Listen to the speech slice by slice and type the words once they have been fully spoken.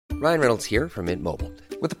Ryan Reynolds here from Mint Mobile.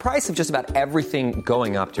 With the price of just about everything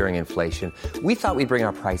going up during inflation, we thought we'd bring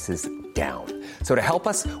our prices down. So to help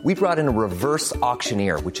us, we brought in a reverse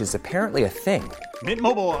auctioneer, which is apparently a thing. Mint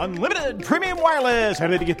Mobile Unlimited Premium Wireless. How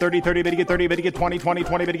to get 30, 30, bit to get 30, bit to get 20, 20,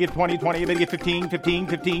 20, bit to get 20, 20, bit to get 15, 15,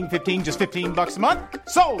 15, 15, just $15 a month?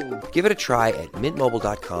 Sold! Give it a try at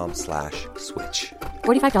mintmobile.com/switch.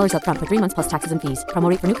 $45 up front for 3 months plus taxes and fees. Promo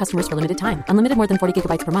rate for new customers for limited time. Unlimited more than 40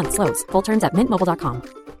 gigabytes per month. Slows full terms at mintmobile.com.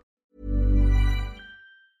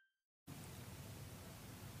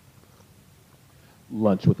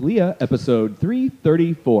 Lunch with Leah, episode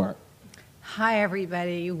 334. Hi,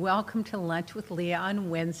 everybody. Welcome to Lunch with Leah on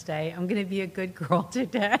Wednesday. I'm going to be a good girl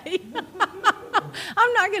today.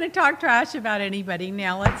 I'm not going to talk trash about anybody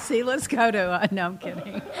now. Let's see. Let's go to... no, I'm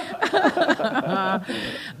kidding.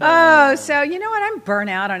 So you know what? I'm burnt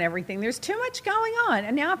out on everything. There's too much going on.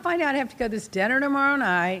 And now I find out I have to go to this dinner tomorrow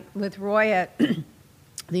night with Roy at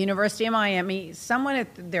the University of Miami, someone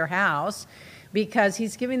at their house, because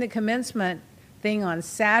he's giving the commencement thing on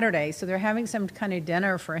Saturday, so they're having some kind of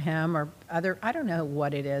dinner for him or other, I don't know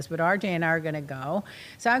what it is, but RJ and I are going to go.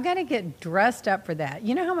 So I've got to get dressed up for that.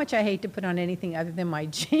 You know how much I hate to put on anything other than my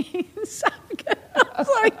jeans? I was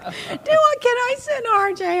like, can I send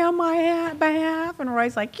RJ on my behalf? And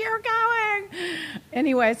Roy's like, you're going.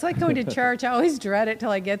 Anyway, it's like going to church. I always dread it till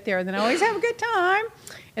I get there, and then I always have a good time.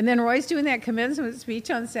 And then Roy's doing that commencement speech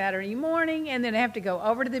on Saturday morning, and then I have to go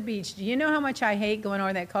over to the beach. Do you know how much I hate going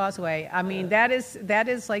over that causeway? I mean, that is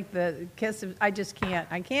like the kiss of, I just can't.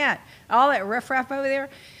 I can't. All that riffraff over there.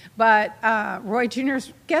 But Roy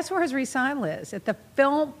Jr.'s, guess where his recital is? At the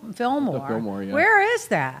Fillmore. The Fillmore, yeah. Where is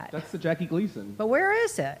that? That's the Jackie Gleason. But where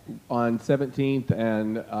is it? On 17th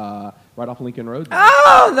and right off Lincoln Road.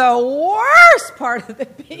 Oh, the worst part of the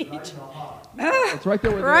beach. It's right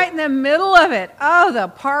there. Right in the middle of it. Oh, the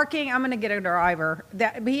parking. I'm going to get a driver.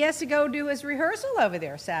 But he has to go do his rehearsal over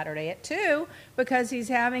there Saturday at 2 because he's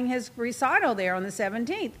having his recital there on the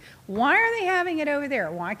 17th. Why are they having it over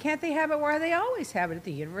there? Why can't they have it where they always have it at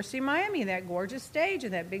the University of Miami, that gorgeous stage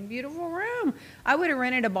and that big, beautiful room? I would have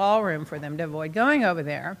rented a ballroom for them to avoid going over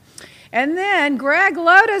there. And then Greg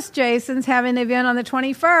Lotus Jason's having an event on the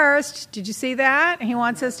 21st. Did you see that? He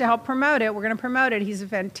wants us to help promote it. We're going to promote it. He's a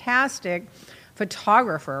fantastic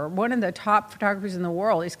photographer, one of the top photographers in the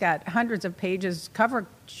world. He's got hundreds of pages, cover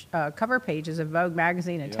pages of Vogue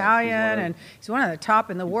magazine Italian, and he's one of the top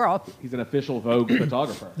in the world. He's an official Vogue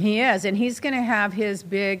photographer. He is, and he's going to have his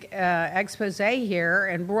big expose here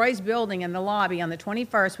in Roy's building in the lobby on the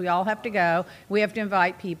 21st. We all have to go. We have to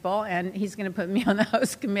invite people, and he's going to put me on the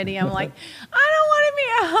host committee. I'm like, I don't want to be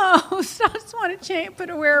a host. I just want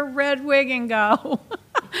to wear a red wig and go.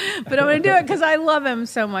 But I'm going to do it because I love him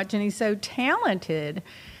so much, and he's so talented.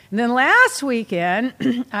 And then last weekend,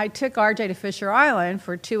 I took RJ to Fisher Island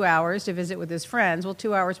for 2 hours to visit with his friends. Well,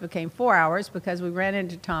 2 hours became 4 hours because we ran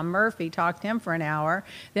into Tom Murphy, talked to him for an hour.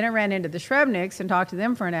 Then I ran into the Shrebnicks and talked to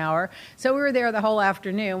them for an hour. So we were there the whole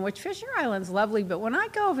afternoon, which Fisher Island's lovely. But when I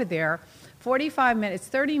go over there, 45 minutes,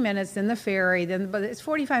 30 minutes, then the ferry, but it's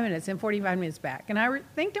 45 minutes and 45 minutes back. And I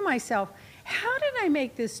think to myself, how did I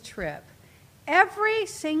make this trip every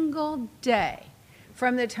single day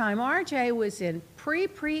from the time RJ was in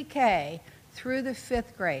pre-K through the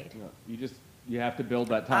 5th grade? You have to build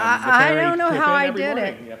that time. I don't know how I did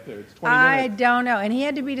it. It's 20 minutes. I don't know. And he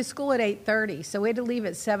had to be to school at 8:30, so we had to leave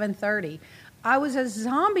at 7:30. I was a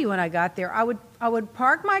zombie when I got there. I would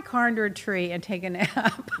park my car under a tree and take a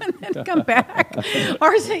nap and then come back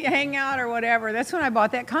or hang out or whatever. That's when I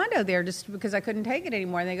bought that condo there, just because I couldn't take it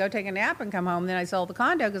anymore. And they go take a nap and come home. Then I sold the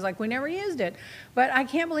condo because we never used it. But I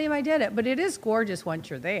can't believe I did it. But it is gorgeous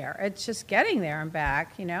once you're there. It's just getting there and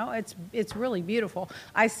back. It's really beautiful.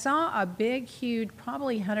 I saw a big, huge,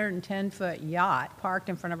 probably 110-foot yacht parked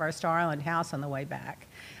in front of our Star Island house on the way back.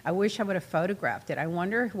 I wish I would have photographed it. I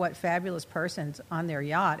wonder what fabulous person's on their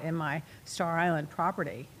yacht in my Star Island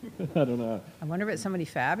property. I don't know. I wonder if it's somebody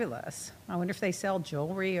fabulous. I wonder if they sell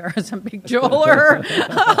jewelry or some big jeweler.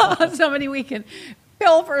 Somebody we can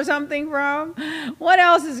pilfer something from. What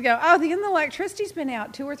else is going on? Oh, the electricity's been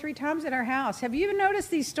out 2 or 3 times at our house. Have you even noticed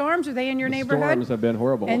these storms? Are they in your neighborhood? Storms have been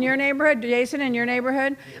horrible. In your neighborhood, Jason, in your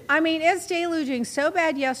neighborhood? I mean, it's deluging so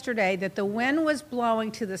bad yesterday that the wind was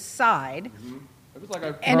blowing to the side. Mm-hmm. It was like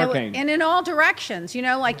a hurricane. And in all directions, you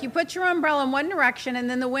put your umbrella in one direction and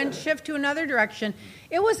then the wind shift to another direction.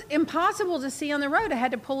 It was impossible to see on the road. I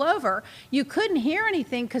had to pull over. You couldn't hear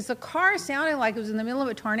anything because the car sounded like it was in the middle of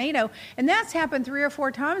a tornado. And that's happened 3 or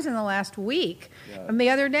 4 times in the last week. Yeah. And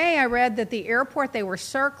the other day I read that the airport, they were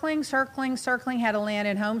circling, had to land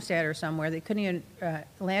in Homestead or somewhere. They couldn't even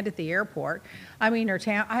land at the airport. I mean, or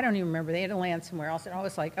town. I don't even remember. They had to land somewhere else, and I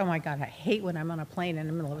was like, "Oh my God, I hate when I'm on a plane in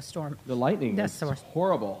the middle of a storm." The lightning That's the was worst.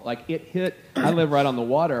 horrible. Like it hit. I live right on the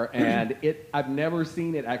water, and I've never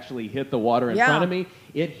seen it actually hit the water in front of me.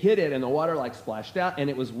 It hit it, and the water like splashed out, and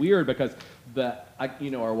it was weird because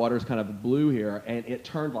our water's kind of blue here, and it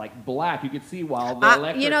turned like black. You could see while the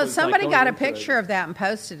electric was, somebody like, got a going into picture it. of that and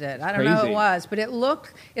posted it. I don't know who it was, but it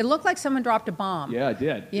looked like someone dropped a bomb. Yeah, it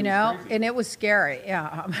did. You It was know, crazy. and it was scary. Yeah,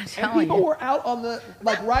 I'm And telling people you. were out on the,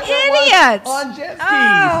 like, right where it Idiots! was on jet skis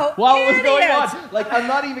Oh, while it was going idiots! on. Like, I'm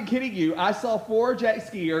not even kidding you. I saw 4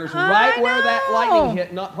 jet skiers I right where that know. lightning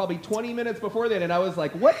hit, not probably 20 minutes before then, and I was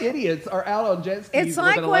like, what idiots are out on jet skis It's with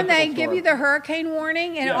like an when they electrical give you storm? the hurricane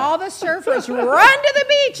warning and Yeah. all the surfers run to the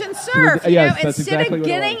beach and surf, Yes, instead that's exactly of what it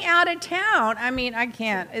getting was. out of town. I mean, I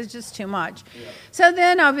can't. It's just too much. So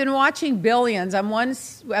then I've been watching Billions. I'm one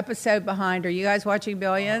episode behind. Are you guys watching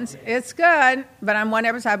Billions? It's good, but I'm one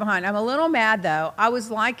episode behind. I'm a little mad, though. I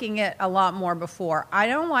was liking it a lot more before. I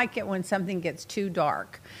don't like it when something gets too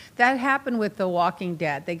dark. That happened with The Walking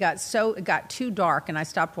Dead. It got too dark, and I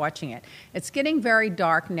stopped watching it. It's getting very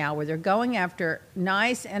dark now, where they're going after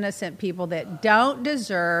nice, innocent people that don't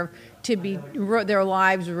deserve to be their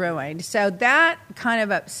lives ruined. So that kind of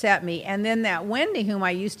upset me. And then that Wendy, whom I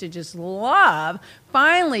used to just love,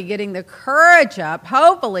 finally getting the courage up,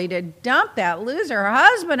 hopefully, to dump that loser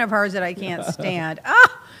husband of hers that I can't stand.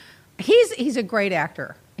 He's a great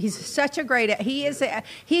actor. He's such a great.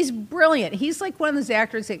 He's brilliant. He's like one of those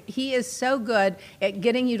actors that he is so good at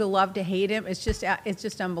getting you to love to hate him. It's just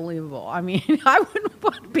unbelievable. I mean, I wouldn't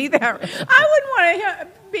want to be that. I wouldn't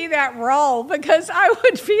want to be that role because I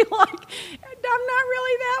would feel like I'm not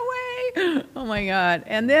really that way. Oh my God!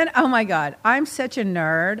 And then I'm such a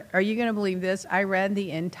nerd. Are you going to believe this? I read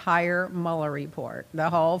the entire Mueller report, the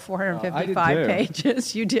whole 455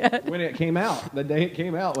 pages. You did. When it came out, the day it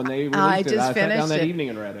came out, when they released I just it, I sat finished down that it. evening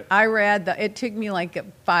and read it. I read it took me like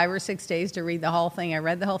 5 or 6 days to read the whole thing. I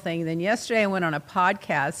read the whole thing. Then yesterday I went on a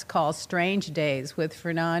podcast called Strange Days with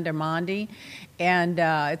Fernand Armandi, and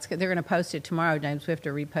they're going to post it tomorrow, James. We have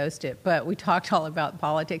to repost it. But we talked all about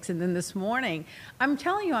politics. And then this morning, I'm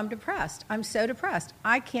telling you, I'm depressed. I'm so depressed.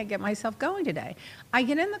 I can't get myself going today. I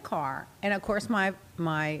get in the car, and of course my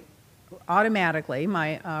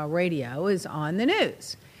radio is on the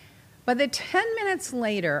news. But the 10 minutes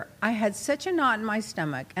later, I had such a knot in my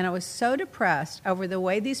stomach, and I was so depressed over the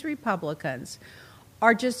way these Republicans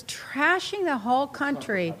are just trashing the whole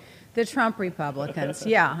country, the Trump Republicans.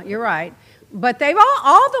 Yeah, you're right. But they've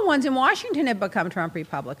all the ones in Washington have become Trump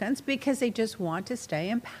Republicans because they just want to stay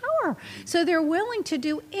in power. So they're willing to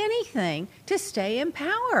do anything to stay in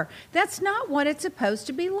power. That's not what it's supposed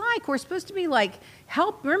to be like. We're supposed to be like,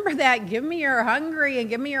 help, remember that, give me your hungry and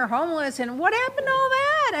give me your homeless, and what happened to all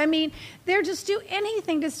that? I mean, they're just do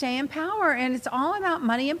anything to stay in power, and it's all about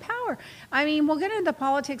money and power. I mean, we'll get into the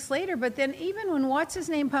politics later, but then even when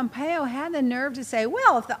what's-his-name Pompeo had the nerve to say,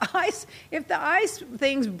 well, if the ice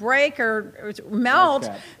things break or melt,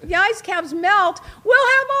 the ice caps melt, we'll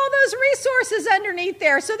have all those resources underneath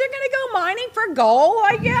there. So they're going to go mining for gold,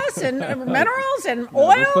 I guess, and minerals and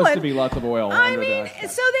oil. There's supposed to be lots of oil. I under mean, the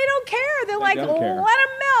ice so they don't care. They're like, don't care. let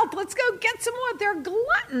them melt. Let's go get some more. They're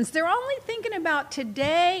gluttons. They're only thinking about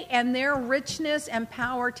today and their richness and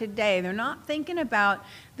power today. They're not thinking about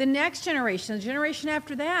the next generation, the generation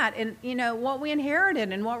after that, and what we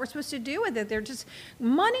inherited and what we're supposed to do with it. They're just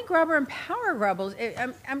money grubber and power grubbers.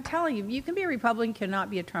 I'm telling you, you can be a Republican, cannot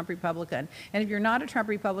be a Trump Republican. And if you're not a Trump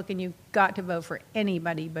Republican, you've got to vote for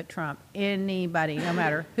anybody but Trump. Anybody, no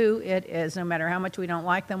matter who it is, no matter how much we don't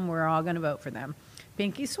like them, we're all going to vote for them.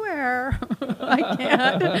 Pinky swear. I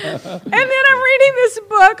can't. And then I'm reading this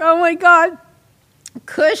book. Oh my God.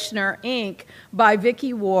 Kushner, Inc. by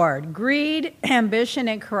Vicky Ward. Greed, Ambition,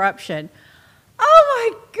 and Corruption.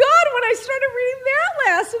 Oh my God, when I started reading that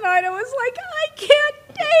last night, I was like, I can't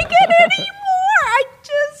take it anymore. I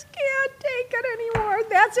just can't take it anymore.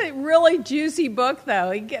 That's a really juicy book, though.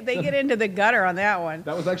 They get into the gutter on that one.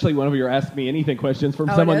 That was actually one of your Ask Me Anything questions from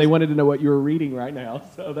Oh, someone. it They is? wanted to know what you were reading right now.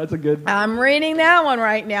 So that's a good... I'm reading that one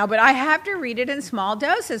right now, but I have to read it in small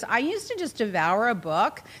doses. I used to just devour a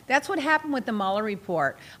book. That's what happened with the Mueller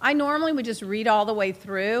report. I normally would just read all the way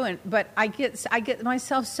through, but I get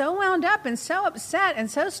myself so wound up and so upset and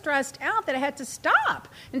so stressed out that I had to stop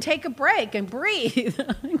and take a break and breathe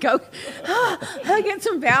and go, I get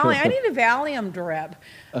some Valium. I need a Valium drip.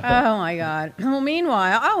 Oh my my God. Well,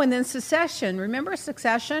 meanwhile, and then Succession. Remember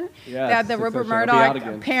Succession? Yes, That the Rupert Succession will be out Murdoch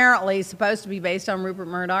again. apparently is supposed to be based on Rupert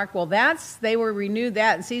Murdoch. Well, they were renewed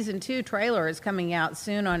that, and season 2 trailer is coming out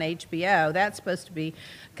soon on HBO. That's supposed to be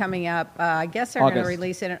coming up. I guess they're going to August.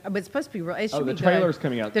 release it, but it's supposed to be. It should be the trailer's good.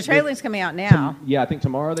 coming out. The trailer's coming out now. Yeah, I think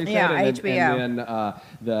tomorrow they said. Yeah, and HBO. Then, and then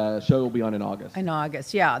the show will be on in August. In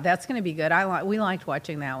August, yeah, that's going to be good. We liked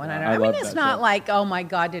watching that one. I I mean, love it's that not show. like, oh my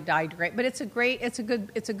God, did I great, but it's a good.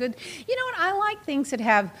 You know what? I like things that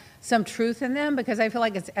have some truth in them because I feel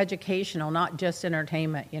like it's educational, not just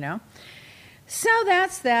entertainment. You know. So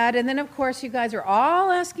that's that, and then of course you guys are all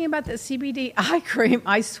asking about the CBD eye cream.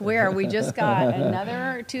 I swear, we just got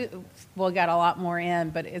another 2. Well, got a lot more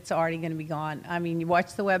in, but it's already going to be gone. I mean, you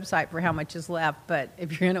watch the website for how much is left, but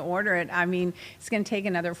if you're going to order it, I mean, it's going to take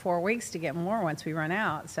another 4 weeks to get more once we run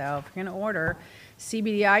out. So if you're going to order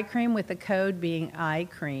CBD eye cream with the code being eye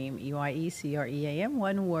cream, EYECREAM,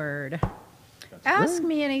 one word. Ask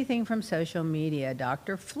me anything from social media,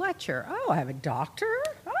 Dr. Fletcher. Oh, I have a doctor?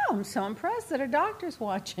 Oh, I'm so impressed that a doctor's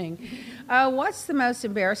watching. What's the most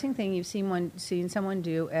embarrassing thing you've seen someone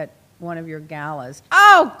do at one of your galas?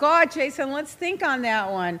 Oh, God, Jason, let's think on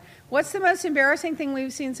that one. What's the most embarrassing thing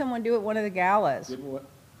we've seen someone do at one of the galas? Didn't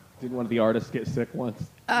one of the artists get sick once?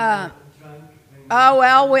 Oh,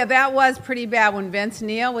 well, that was pretty bad when Vince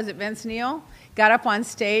Neil got up on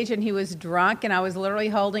stage and he was drunk and I was literally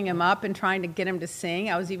holding him up and trying to get him to sing.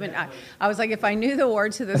 I was like, if I knew the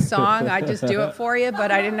words to the song, I'd just do it for you,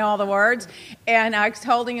 but I didn't know all the words. And I was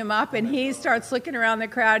holding him up and he starts looking around the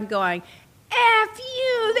crowd and going, F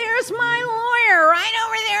you, there's my lawyer right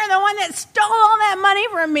over there, the one that stole all that money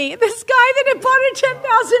from me. This guy that had bought a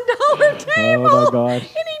 $10,000 table. Oh, my gosh. And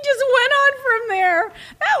he just went on from there.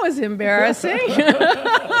 That was embarrassing.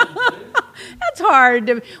 That's hard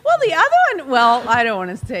to. Well, the other one, well, I don't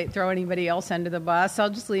want to throw anybody else under the bus. I'll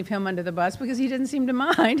just leave him under the bus because he didn't seem to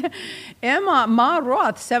mind. Emma Ma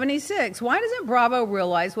Roth, 76. Why doesn't Bravo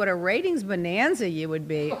realize what a ratings bonanza you would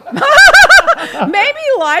be? Maybe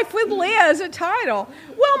Life with Leah is a title.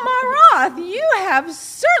 Well, Ma Roth, you have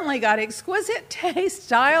certainly got exquisite taste,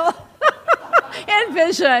 style, and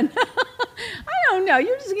vision. I don't know.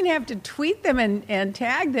 You're just going to have to tweet them and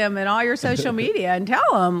tag them in all your social media and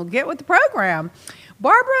tell them, get with the program.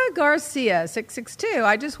 Barbara Garcia, 662.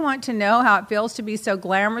 I just want to know how it feels to be so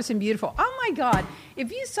glamorous and beautiful. Oh, my God.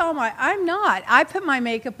 If you saw I'm not. I put my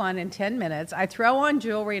makeup on in 10 minutes. I throw on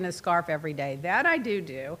jewelry and a scarf every day. That I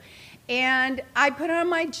do. And I put on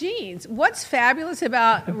my jeans. What's fabulous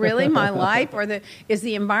about really my life is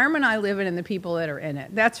the environment I live in and the people that are in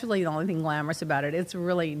it. That's really the only thing glamorous about it. It's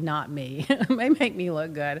really not me. It may make me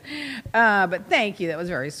look good. But thank you. That was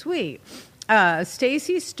very sweet.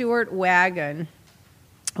 Stacy Stewart Wagon.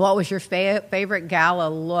 What was your favorite gala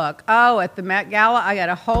look? Oh, at the Met Gala, I got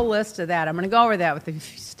a whole list of that. I'm going to go over that with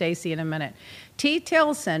Stacy in a minute. T.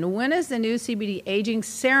 Tilson, when is the new CBD aging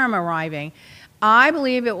serum arriving? I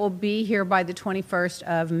believe it will be here by the 21st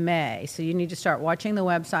of May. So you need to start watching the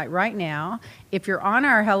website right now. If you're on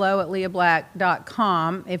our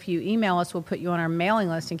hello@leahblack.com, if you email us, we'll put you on our mailing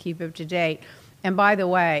list and keep up to date. And by the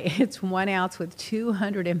way, it's 1 ounce with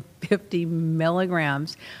 250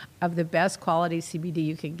 milligrams of the best quality CBD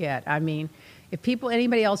you can get. I mean, if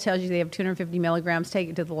anybody else tells you they have 250 milligrams, take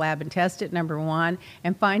it to the lab and test it, number one,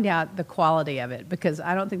 and find out the quality of it, because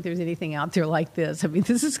I don't think there's anything out there like this. I mean,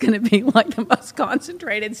 this is going to be like the most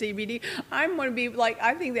concentrated CBD. I'm going to be like,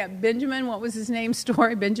 I think that Benjamin, what was his name,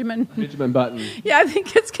 story? Benjamin Button. Yeah, I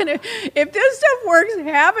think it's going to, if this stuff works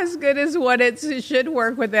half as good as what it should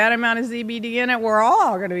work with that amount of CBD in it, we're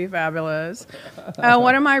all going to be fabulous.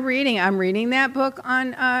 What am I reading? I'm reading that book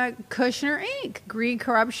on Kushner Inc., Greed,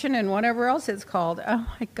 Corruption, and whatever else it's called. Oh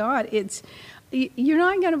my God, you're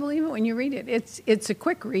not going to believe it when you read it. It's a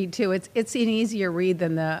quick read too. It's an easier read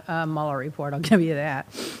than the Mueller report. I'll give you that.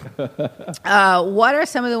 What are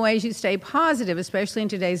some of the ways you stay positive, especially in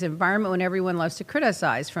today's environment when everyone loves to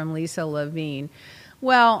criticize? From Lisa Levine.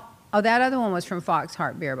 Well, that other one was from Fox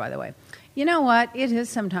Heart Beer, by the way. You know what? It is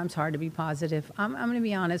sometimes hard to be positive. I'm going to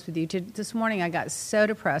be honest with you. This morning I got so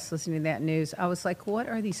depressed listening to that news. I was like, what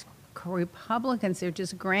are these Republicans? They're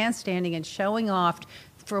just grandstanding and showing off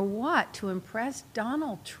for what? To impress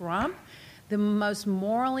Donald Trump, the most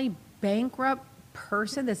morally bankrupt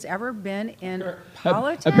person that's ever been in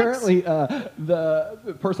politics? Apparently,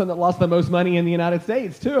 the person that lost the most money in the United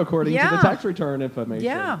States, too, according to the tax return information.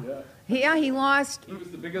 Yeah, he lost. He was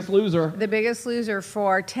the biggest loser. The biggest loser.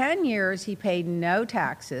 For 10 years, he paid no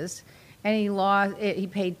taxes. And he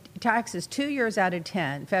paid taxes 2 years out of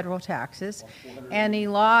 10, federal taxes, and he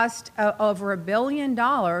lost over $1 billion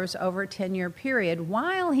over a 10-year period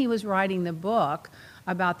while he was writing the book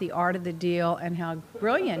about the art of the deal and how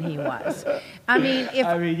brilliant he was. I mean, if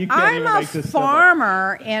you can't I'm even a make this stuff up.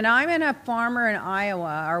 farmer and I'm in a farmer in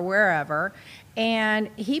Iowa or wherever, and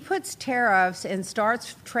he puts tariffs and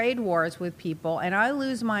starts trade wars with people, and I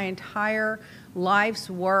lose my entire life's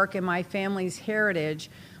work and my family's heritage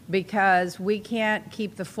because we can't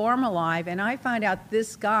keep the farm alive. And I find out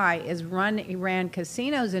this guy he ran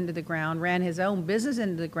casinos into the ground, ran his own business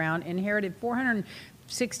into the ground, inherited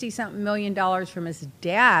 $460-something million from his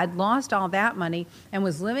dad, lost all that money, and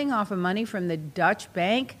was living off of money from the Dutch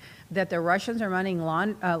bank that the Russians are running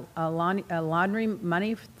laundry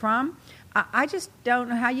money from. I just don't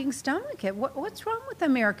know how you can stomach it. What's wrong with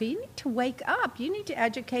America? You need to wake up. You need to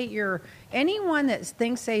educate anyone that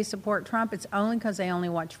thinks they support Trump, it's only because they only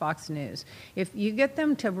watch Fox News. If you get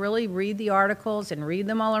them to really read the articles and read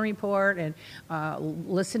the Mueller report and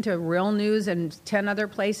listen to real news and 10 other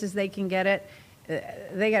places they can get it,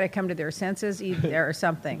 they got to come to their senses or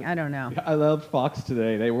something. I don't know. I loved Fox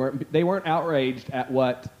today. They weren't outraged at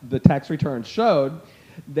what the tax returns showed.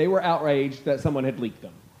 They were outraged that someone had leaked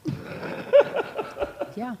them.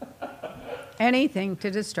 Yeah. Anything to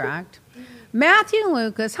distract. Matthew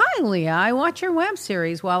Lucas, hi Leah. I watch your web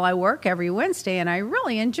series while I work every Wednesday, and I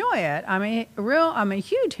really enjoy it. I'm a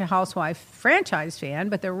huge Housewife franchise fan,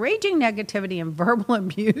 but the raging negativity and verbal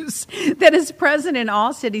abuse that is present in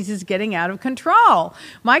all cities is getting out of control.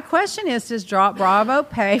 My question is, does Bravo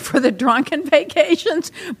pay for the drunken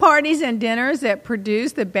vacations, parties, and dinners that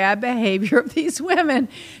produce the bad behavior of these women?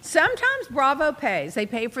 Sometimes Bravo pays. They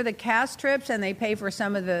pay for the cast trips, and they pay for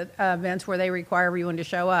some of the events where they require everyone to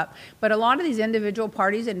show up. But a lot of these individual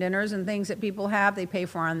parties and dinners and things that people have, they pay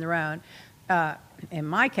for on their own. In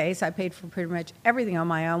my case, I paid for pretty much everything on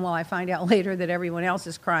my own, while I find out later that everyone else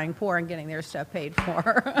is crying poor and getting their stuff paid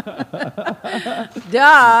for.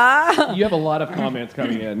 Duh! You have a lot of comments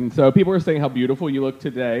coming in. So people are saying how beautiful you look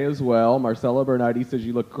today as well. Marcella Bernardi says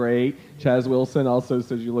you look great. Chaz Wilson also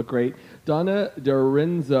says you look great. Donna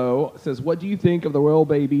DeRenzo says, what do you think of the royal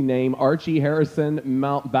baby name Archie Harrison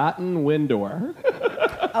Mountbatten Windor?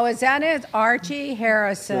 Oh, is that it? Archie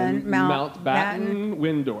Harrison Mountbatten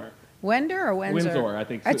Windor. Windsor or Windsor? Windsor, I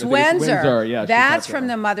think. It's so. Windsor. Windsor, yeah. That's from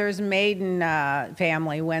the mother's maiden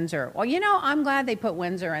family, Windsor. Well, I'm glad they put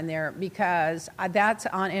Windsor in there because that's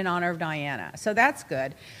in honor of Diana. So that's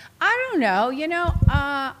good. I don't know.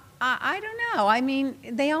 I don't know. I mean,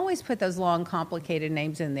 they always put those long, complicated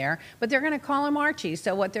names in there, but they're going to call him Archie.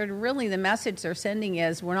 So what the message they're sending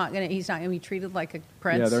is he's not going to be treated like a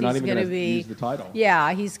prince. Yeah, they're not even going to use the title.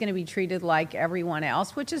 Yeah, he's going to be treated like everyone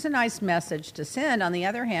else, which is a nice message to send. On the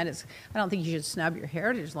other hand, I don't think you should snub your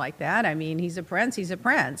heritage like that. I mean, he's a prince. He's a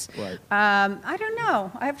prince. Right. I don't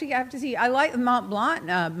know. I have to see. I like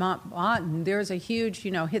Mountbatten. There's a huge,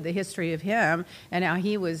 the history of him and how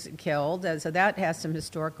he was killed. So that has some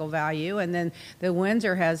historical value. And then the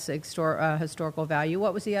Windsor has historical value.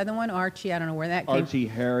 What was the other one? Archie. I don't know where that came. Archie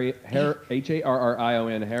Harrion, Harrion.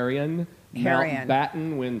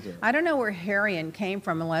 Mountbatten Windsor. I don't know where Harrion came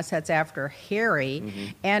from unless that's after Harry. Mm-hmm.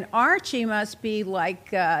 And Archie must be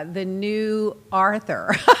like the new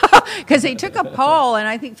Arthur. Because they took a poll, and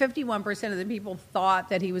I think 51% of the people thought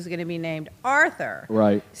that he was going to be named Arthur.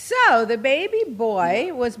 Right. So the baby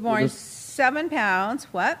boy was born 7 pounds.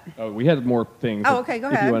 What? Oh, we had more things. Oh, okay, go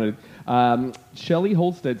ahead. You wanted. Shelley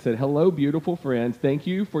Holstead said, hello, beautiful friends. Thank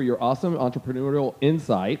you for your awesome entrepreneurial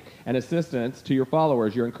insight and assistance to your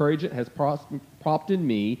followers. Your encouragement has prompted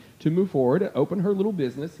me to move forward and open her little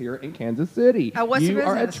business here in Kansas City. Oh, what's the business?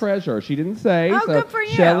 You are a treasure. She didn't say. Oh, so good for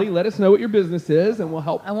you. Shelley, let us know what your business is, and we'll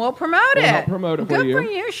help. And we'll promote it. We'll help promote it for you. Good for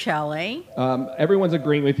you, Shelley. Everyone's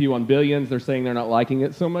agreeing with you on Billions. They're saying they're not liking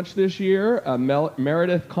it so much this year.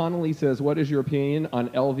 Meredith Connolly says, what is your opinion on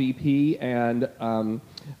LVP? And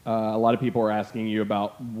a lot of people are asking you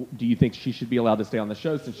about, do you think she should be allowed to stay on the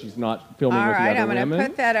show since she's not filming with the other women? All right, I'm going to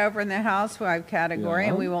put that over in the housewife category,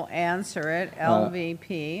 and we will answer it.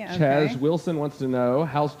 LVP. Okay. Chaz Wilson wants to know,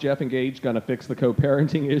 how's Jeff Engage going to fix the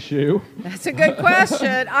co-parenting issue? That's a good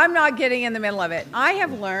question. I'm not getting in the middle of it. I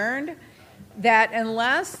have learned that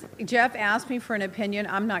unless Jeff asks me for an opinion,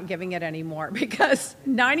 I'm not giving it anymore because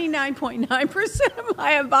 99.9% of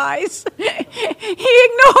my advice he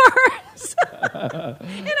ignores.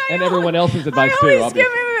 And everyone else's advice too. I always give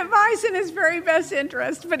him advice advice in his very best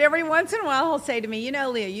interest. But every once in a while, he'll say to me, you know,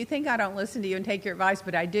 Leah, you think I don't listen to you and take your advice,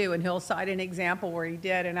 but I do. And he'll cite an example where he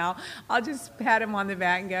did. And I'll just pat him on the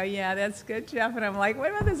back and go, yeah, that's good, Jeff. And I'm like, what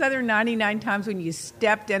about those other 99 times when you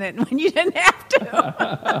stepped in it and when you didn't have to?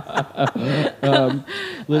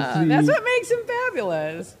 Let's see. That's what makes him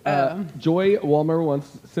fabulous. Joy Walmer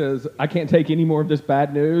once says, I can't take any more of this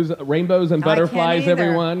bad news. Rainbows and butterflies,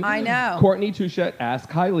 everyone. I know. Courtney Touchette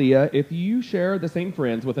asks, hi, Leah, if you share the same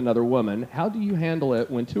friends with another woman, how do you handle it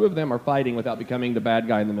when two of them are fighting without becoming the bad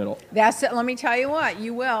guy in the middle? That's it. Let me tell you what.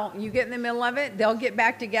 You will. You get in the middle of it, they'll get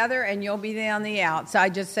back together, and you'll be on the out. So I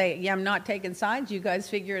just say, yeah, I'm not taking sides. You guys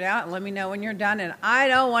figure it out and let me know when you're done. And I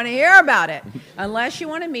don't want to hear about it unless you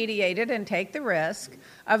want to mediate it and take the risk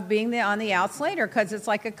of being on the outs later, because it's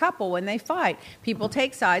like a couple when they fight. People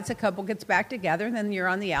take sides, a couple gets back together, and then you're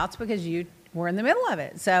on the outs because you were in the middle of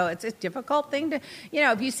it. So it's a difficult thing to,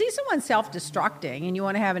 if you see someone self-destructing and you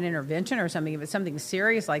want to have an intervention or something, if it's something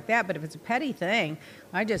serious like that, but if it's a petty thing,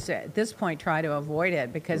 I just, at this point, try to avoid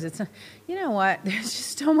it because it's, you know what, there's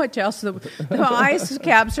just so much else. The ice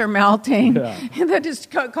caps are melting.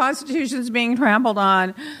 The Constitution's being trampled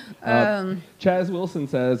on. Chaz Wilson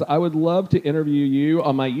says, I would love to interview you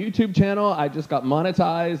on my YouTube channel. I just got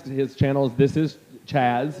monetized. His channel is This Is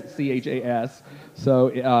Chaz, C-H-A-S. So,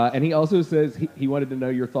 and he also says he wanted to know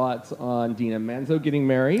your thoughts on Dina Manzo getting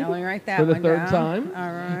married for the third time.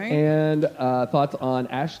 All right. And thoughts on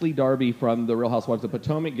Ashley Darby from The Real Housewives of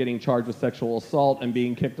Potomac getting charged with sexual assault and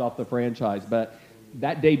being kicked off the franchise. But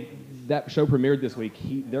that day, that show premiered this week.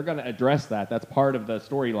 They're going to address that. That's part of the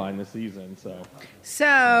storyline this season.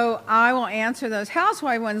 So I will answer those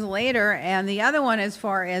housewife ones later. And the other one, as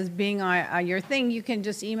far as being your thing, you can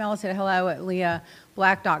just email us at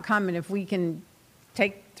hello@leahblack.com. And if we can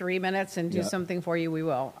take 3 minutes and do something for you, we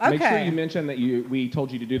will. Okay. Make sure you mention that we told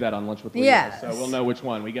you to do that on Lunch with Leah. Yes. So we'll know which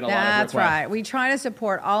one. We get a lot of requests. That's right. We try to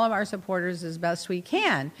support all of our supporters as best we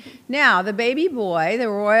can. Now, the baby boy, the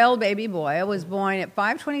royal baby boy, was born at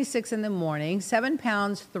 5:26 in the morning, 7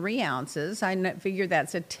 pounds, 3 ounces. I figure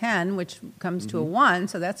that's a 10, which comes to a 1,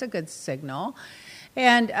 so that's a good signal.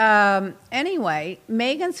 And anyway,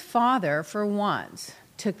 Meghan's father, for once,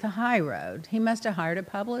 took the high road. He must have hired a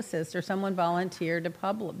publicist or someone volunteered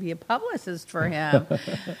to be a publicist for him.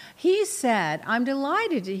 He said, I'm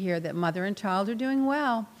delighted to hear that mother and child are doing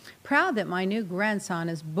well. Proud that my new grandson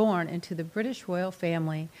is born into the British royal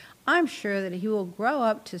family. I'm sure that he will grow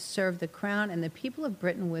up to serve the crown and the people of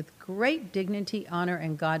Britain with great dignity, honor,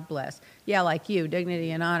 and God bless. Yeah, like you,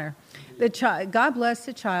 dignity and honor. God bless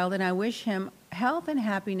the child, and I wish him health and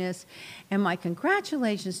happiness, and my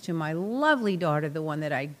congratulations to my lovely daughter, the one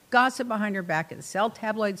that I gossip behind her back and sell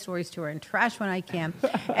tabloid stories to her and trash when I can,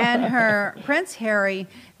 and her Prince Harry,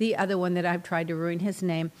 the other one that I've tried to ruin his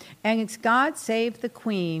name. And it's God save the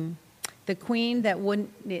Queen that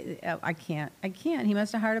wouldn't, I can't. He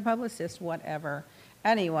must have hired a publicist, whatever.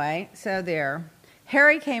 Anyway, so there.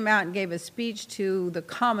 Harry came out and gave a speech to the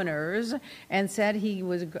commoners and said he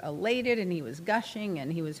was elated and he was gushing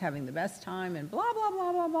and he was having the best time and blah, blah,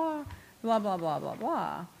 blah, blah, blah, blah, blah, blah, blah,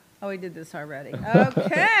 blah. Oh, we did this already.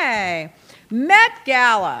 Okay. Met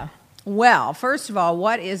Gala. Well, first of all,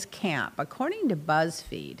 what is camp? According to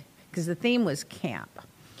BuzzFeed, because the theme was camp.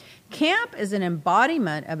 Camp is an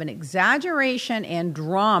embodiment of an exaggeration and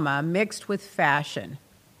drama mixed with fashion.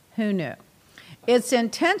 Who knew? It's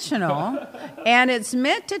intentional, and it's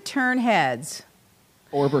meant to turn heads.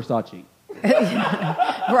 Or Versace.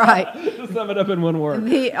 Right. To sum it up in one word.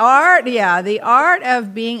 The art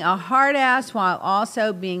of being a hard ass while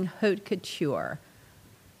also being haute couture.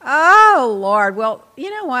 Oh, Lord. Well, you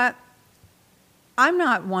know what? I'm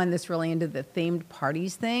not one that's really into the themed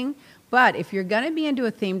parties thing. But if you're going to be into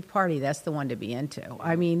a themed party, that's the one to be into.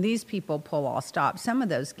 I mean, these people pull all stops. Some of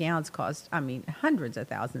those gowns cost, hundreds of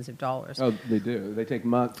thousands of dollars. Oh, they do. They take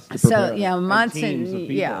months to prepare. So, yeah, months and teams of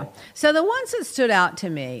people. Yeah. So the ones that stood out to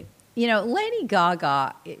me, Lady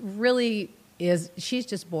Gaga, it really is, she's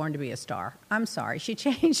just born to be a star. I'm sorry. She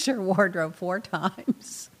changed her wardrobe 4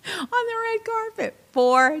 times on the red carpet.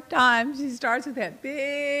 4 times. She starts with that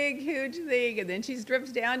big, huge thing, and then she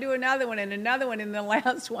strips down to another one, and the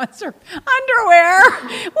last one's her underwear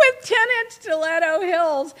with 10-inch stiletto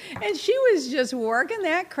heels. And she was just working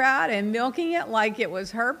that crowd and milking it like it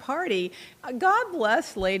was her party. God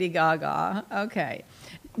bless Lady Gaga. Okay.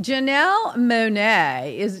 Janelle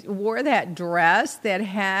Monáe wore that dress that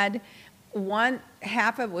had one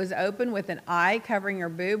half of it was open with an eye covering her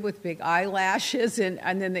boob with big eyelashes, and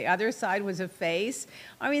then the other side was a face.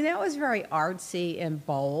 I mean, that was very artsy and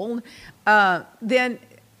bold. Then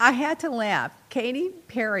I had to laugh. Katy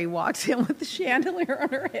Perry walks in with the chandelier on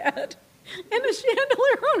her head. and a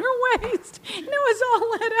chandelier on her waist, and it was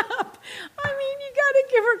all lit up. I mean, you got to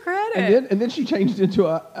give her credit. And then she changed into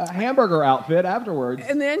a hamburger outfit afterwards.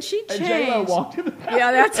 And then she changed. And J-Lo walked in the bathroom.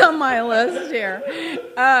 Yeah, that's on my list here.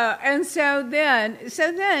 And so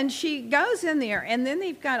then she goes in there, and then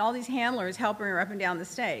they've got all these handlers helping her up and down the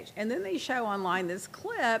stage. And then they show online this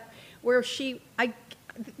clip where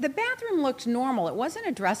the bathroom looked normal. It wasn't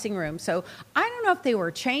a dressing room. So I don't know if they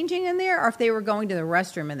were changing in there or if they were going to the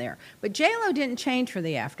restroom in there. But J-Lo didn't change for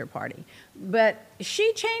the after party. But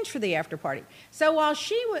she changed for the after party. So while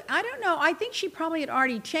she was, I don't know, I think she probably had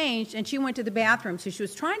already changed and she went to the bathroom. So she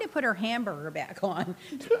was trying to put her hamburger back on,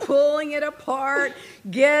 pulling it apart,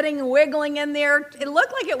 wiggling in there. It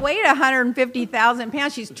looked like it weighed 150,000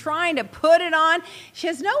 pounds. She's trying to put it on. She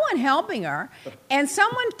has no one helping her. And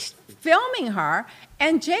someone filming her,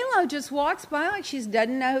 and J-Lo just walks by like she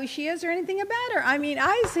doesn't know who she is or anything about her. I mean,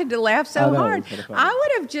 I had to laugh so hard. I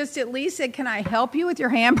would have just at least said, "Can I help you with your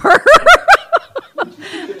hamburger?"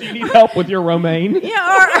 Do you need help with your romaine?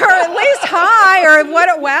 Yeah, or at least hi, or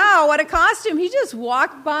what a costume. He just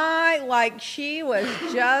walked by like she was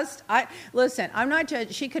just, listen, I'm not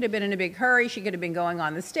judging. She could have been in a big hurry. She could have been going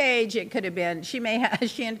on the stage. It could have been, she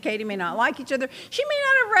and Katie may not like each other. She may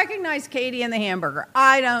not have recognized Katie in the hamburger.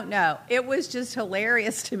 I don't know. It was just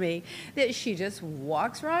hilarious to me that she just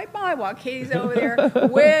walks right by while Katie's over there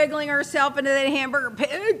wiggling herself into that hamburger,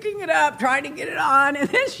 picking it up, trying to get it on, and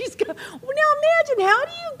then she's going, well, now imagine, how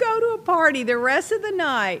do you go to a party the rest of the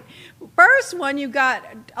night? First one, you got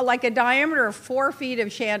like a diameter of 4 feet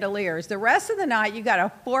of chandeliers. The rest of the night, you got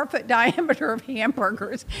a 4-foot diameter of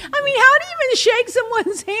hamburgers. I mean, how do you even shake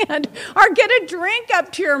someone's hand or get a drink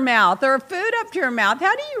up to your mouth or food up to your mouth?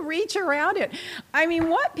 How do you reach around it? I mean,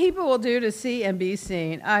 what people will do to see and be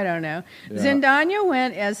seen, I don't know. Yeah. Zendaya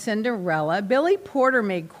went as Cinderella. Billy Porter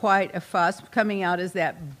made quite a fuss coming out as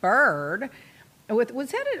that bird. What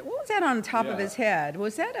was that on top of his head?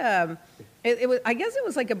 Was that it was, I guess it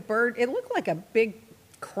was like a bird. It looked like a big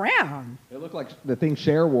crown. It looked like the thing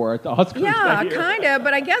Cher wore at the Oscars. Yeah, kind of,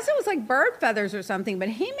 but I guess it was like bird feathers or something. But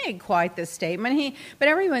he made quite the statement. But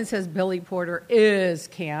everyone says Billy Porter is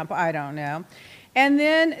camp. I don't know. And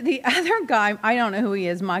then the other guy, I don't know who he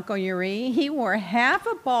is, Michael Urie, he wore half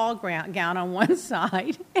a ball gown on one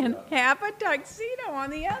side and half a tuxedo on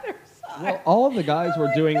the other side. Well, all of the guys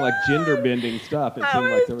were doing like gender bending stuff. It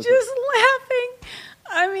seemed like there was just laughing.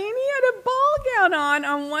 I mean, he had a ball gown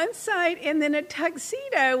on one side and then a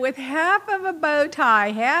tuxedo with half of a bow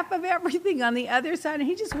tie, half of everything on the other side, and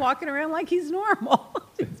he's just walking around like he's normal.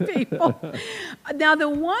 These people. Now, the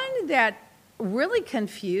one that really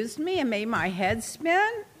confused me and made my head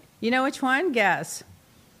spin, you know which one? Guess.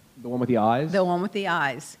 The one with the eyes? The one with the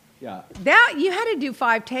eyes. Yeah. That you had to do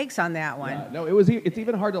 5 takes on that one. Yeah. No, it's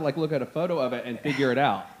even hard to like look at a photo of it and figure it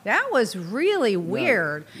out. That was really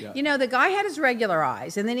weird. No. Yeah. You know, the guy had his regular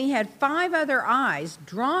eyes, and then he had 5 other eyes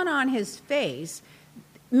drawn on his face,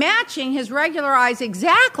 matching his regular eyes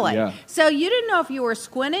exactly. Yeah. So you didn't know if you were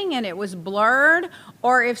squinting and it was blurred,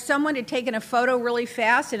 or if someone had taken a photo really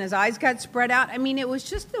fast and his eyes got spread out. I mean, it was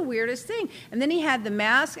just the weirdest thing. And then he had the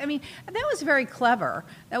mask. I mean, that was very clever.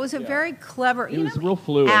 That was a very clever, it was real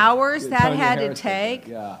fluid. Hours that had to take.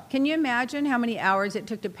 Yeah. Can you imagine how many hours it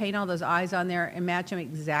took to paint all those eyes on there and match them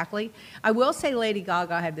exactly? I will say Lady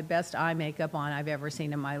Gaga had the best eye makeup on I've ever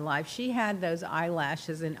seen in my life. She had those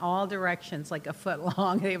eyelashes in all directions, like a foot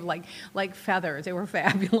long. They were like feathers. They were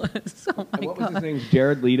fabulous. Oh my what God. was his name?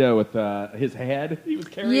 Jared Leto with his head. He was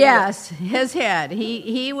carrying. Yes, his head.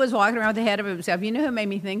 He was walking around with the head of himself. You know who it made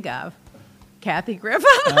me think of? Kathy Griffin.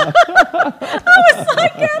 I was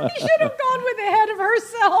like, Kathy should have gone with the head of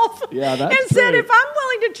herself. Yeah, that's and said, if I'm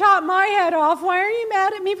willing to chop my head off, why are you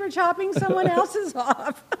mad at me for chopping someone else's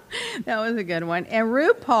off? That was a good one. And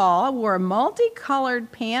RuPaul wore a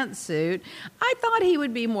multicolored pantsuit. I thought he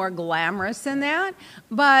would be more glamorous than that,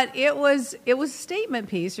 but it was a statement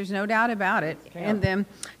piece. There's no doubt about it. And then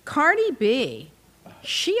Cardi B.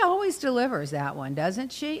 She always delivers that one,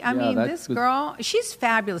 doesn't she? I mean, this girl, she's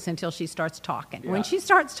fabulous until she starts talking. Yeah. When she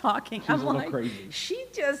starts talking, I'm like, crazy. She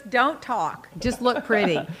just don't talk. Just look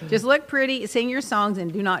pretty. Just look pretty, sing your songs,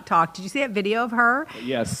 and do not talk. Did you see that video of her?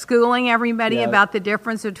 Yes. Schooling everybody about the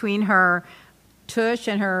difference between her tush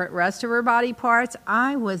and her rest of her body parts,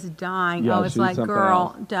 I was dying. Yeah, I was she was like, something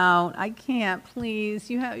girl, else. don't. I can't, please.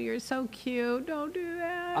 You're so cute. Don't do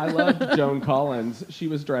that. I loved Joan Collins. She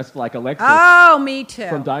was dressed like Alexis Oh, me too.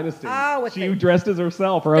 from Dynasty. Oh, with she the- dressed as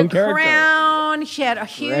herself, her own the character. crown. She had a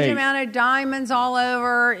huge Great. amount of diamonds all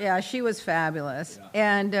over. Yeah, she was fabulous.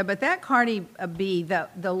 And but that Cardi B,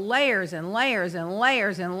 the layers and layers and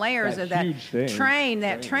layers and layers That of that huge thing. train.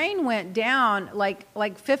 That train went down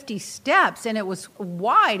like 50 steps, and it was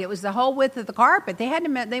wide. It was the whole width of the carpet. They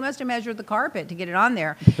must have measured the carpet to get it on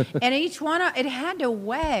there, and each one it had to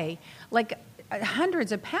weigh like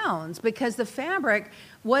hundreds of pounds because the fabric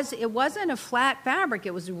wasn't a flat fabric.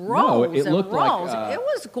 It was rolls No, it and looked rolls. like It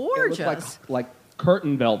was gorgeous. It looked like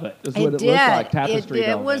curtain velvet is what it did. looked like, tapestry It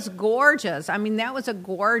velvet. was gorgeous. I mean, that was a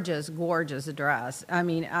gorgeous, gorgeous dress. I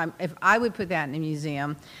mean, if I would put that in a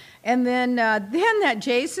museum. And then that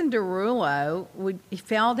Jason Derulo he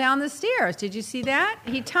fell down the stairs. Did you see that?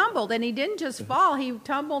 He tumbled, and he didn't just fall. He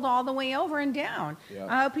tumbled all the way over and down. Yeah.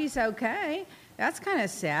 I hope he's okay. That's kind of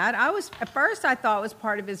sad. At first I thought it was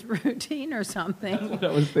part of his routine or something. That's what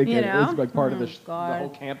I was thinking. You It was know? like part of the God. whole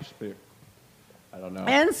camp spirit. I don't know.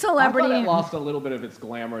 And celebrity. I thought it lost a little bit of its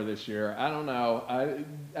glamour this year. I don't know.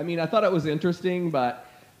 I mean, I thought it was interesting, but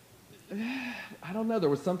I don't know. There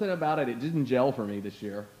was something about it. It didn't gel for me this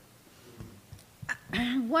year.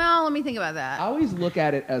 Well, let me think about that. I always look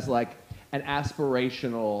at it as like an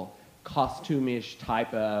aspirational, costume-ish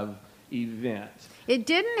type of event. It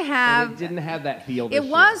didn't And have. it didn't have that feel this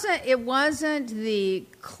year. It wasn't the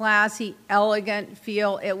classy, elegant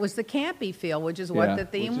feel. It was the campy feel, which is what Yeah, the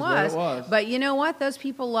theme which is what it was. But you know what? Those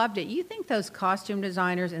people loved it. You think those costume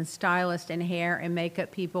designers and stylists and hair and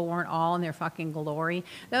makeup people weren't all in their fucking glory?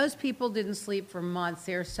 Those people didn't sleep for months.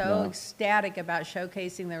 They're so No. ecstatic about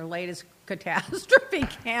showcasing their latest catastrophe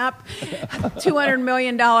camp $200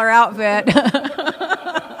 million outfit.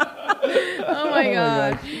 Oh my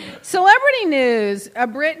God. Celebrity news.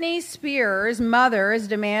 Britney Spears' mother is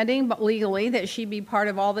demanding legally that she be part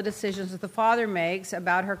of all the decisions that the father makes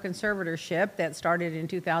about her conservatorship that started in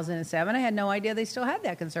 2007. I had no idea they still had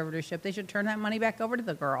that conservatorship. They should turn that money back over to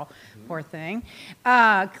the girl. Poor thing.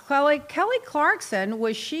 Kelly Clarkson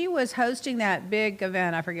was hosting that big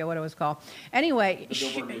event. I forget what it was called. Anyway,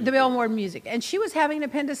 the Billboard Music. And she was having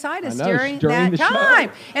appendicitis I know, during during that the show.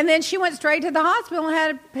 time. And then she went straight to the hospital and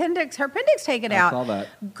had her appendix taken out. saw that.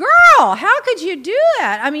 Girl, how could you do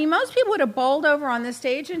that? I mean, most people would have bowled over on the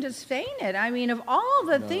stage and just fainted. I mean, of all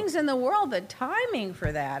the things in the world, the timing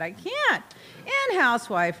for that, I can't. And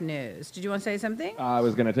housewife news. Did you want to say something? I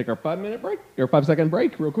was going to take our 5-minute break, or 5-second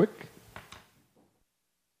break, real quick.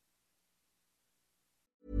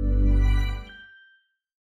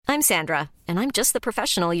 I'm Sandra, and I'm just the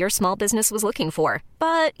professional your small business was looking for.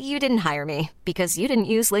 But you didn't hire me because you didn't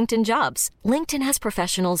use LinkedIn Jobs. LinkedIn has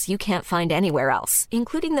professionals you can't find anywhere else,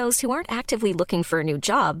 including those who aren't actively looking for a new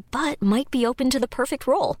job, but might be open to the perfect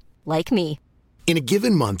role, like me. In a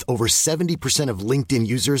given month, over 70% of LinkedIn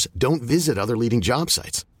users don't visit other leading job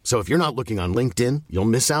sites. So if you're not looking on LinkedIn, you'll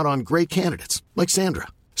miss out on great candidates like Sandra.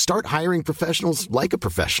 Start hiring professionals like a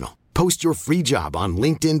professional. Post your free job on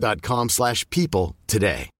linkedin.com/people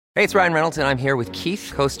today. Hey, it's Ryan Reynolds, and I'm here with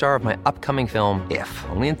Keith, co-star of my upcoming film, If,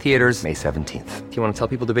 only in theaters May 17th. Do you want to tell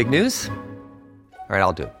people the big news? All right,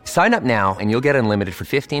 I'll do it. Sign up now and you'll get unlimited for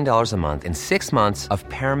 $15 a month and 6 months of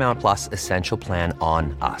Paramount Plus Essential Plan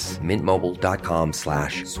on us.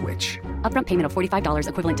 MintMobile.com/switch. Upfront payment of $45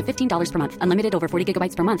 equivalent to $15 per month. Unlimited over 40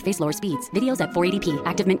 gigabytes per month. Face lower speeds. Videos at 480p.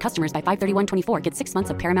 Active Mint customers by 531.24 get 6 months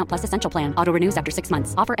of Paramount Plus Essential Plan. Auto renews after 6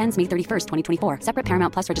 months. Offer ends May 31st, 2024. Separate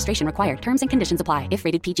Paramount Plus registration required. Terms and conditions apply if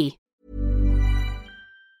rated PG.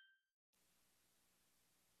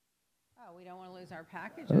 Oh, we don't want to lose our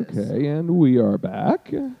packages. Okay, and we are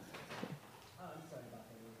back.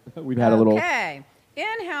 We've had a little... Okay.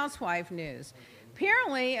 In housewife news.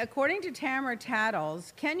 Apparently, according to Tamara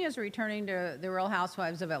Tattles, Kenya's returning to the Real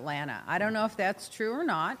Housewives of Atlanta. I don't know if that's true or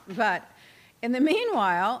not, but in the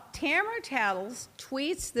meanwhile, Tamara Tattles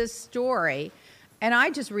tweets this story, and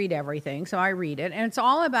I just read everything, so I read it, and it's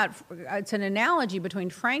all about, it's an analogy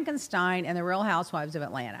between Frankenstein and the Real Housewives of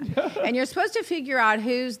Atlanta. And you're supposed to figure out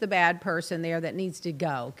who's the bad person there that needs to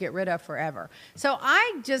go, get rid of forever. So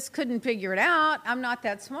I just couldn't figure it out. I'm not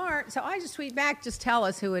that smart, so I just tweet back, just tell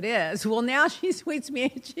us who it is. Well, now she tweets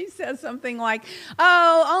me, and she says something like,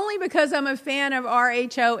 oh, only because I'm a fan of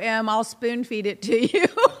RHOM, I'll spoon feed it to you.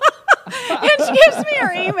 And she gives me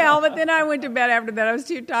her email, but then I went to bed after that. I was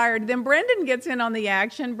too tired. Then Brendan gets in on the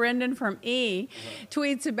action. Brendan from E!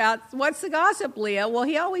 Tweets about, what's the gossip, Leah? Well,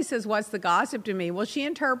 he always says, what's the gossip to me? Well, she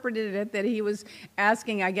interpreted it that he was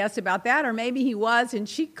asking, I guess, about that, or maybe he was, and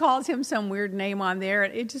she calls him some weird name on there.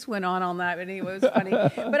 It just went on all night, but it was funny.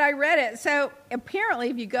 But I read it. So apparently,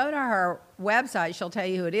 if you go to her website, she'll tell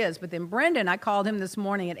you who it is. But then Brendan, I called him this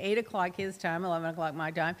morning at 8 o'clock his time, 11 o'clock my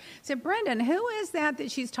time, said, Brendan, who is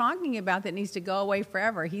that she's talking about that needs to go away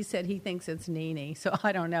forever? He said he thinks it's Nene. So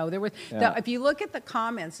I don't know. There was if you look at the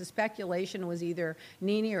comments, the speculation was either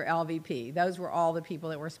Nene or LVP. Those were all the people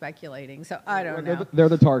that were speculating. So I don't know. They're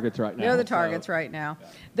the targets right now. They're the targets right now. Yeah.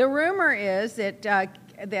 The rumor is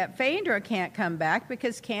that Phaedra can't come back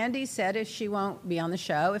because Candy said if she won't be on the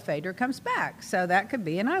show if Phaedra comes back. So that could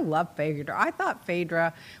be. And I love Phaedra. I thought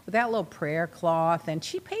Phaedra, with that little prayer cloth, and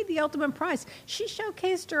she paid the ultimate price. She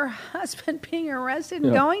showcased her husband being arrested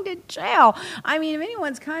and going to jail. I mean, if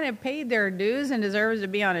anyone's kind of paid their dues and deserves to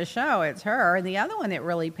be on a show, it's her. And the other one that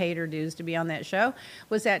really paid her dues to be on that show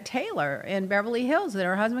was that Taylor in Beverly Hills, that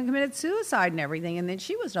her husband committed suicide and everything, and then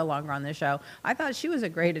she was no longer on the show. I thought she was a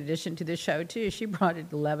great addition to the show, too. She brought it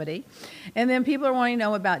to levity. And then people are wanting to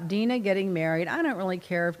know about Dina getting married. I don't really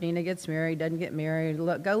care if Dina gets married, doesn't get married.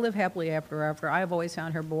 Look, go live happily ever after. I've always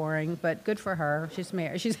found her boring, but good for her. She's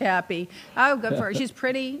married. She's happy. Oh, good for her. She's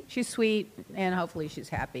pretty. She's sweet, and hopefully she's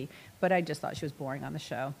happy. But I just thought she was boring on the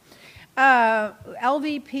show.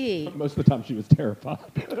 LVP. Most of the time she was terrified.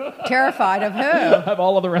 Terrified of who? Of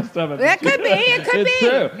all of the rest of it. That could be. It could be.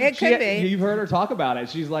 True. It could be. You've heard her talk about it.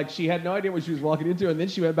 She's like, she had no idea what she was walking into, and then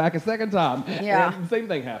she went back a second time. Yeah. And the same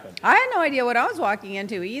thing happened. I had no idea what I was walking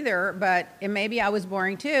into either, but maybe I was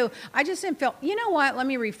boring too. I just didn't feel, you know what? Let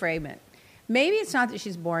me reframe it. Maybe it's not that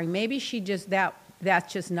she's boring. Maybe she just,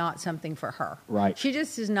 that's just not something for her. Right. She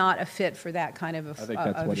just is not a fit for that kind of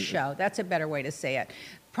a show. That's a better way to say it.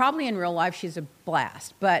 Probably in real life she's a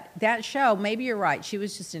blast, but that show, maybe you're right. She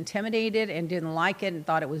was just intimidated and didn't like it and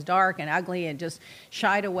thought it was dark and ugly and just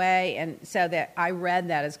shied away. And so that I read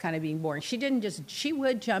that as kind of being boring. She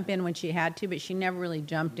would jump in when she had to, but she never really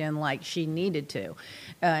jumped in like she needed to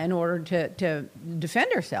in order to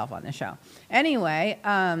defend herself on the show. Anyway,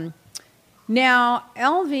 now,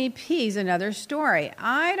 LVP is another story.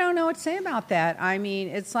 I don't know what to say about that. I mean,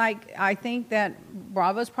 it's like, I think that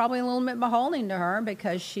Bravo's probably a little bit beholden to her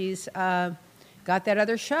because she's got that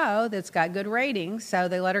other show that's got good ratings, so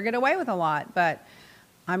they let her get away with a lot. But,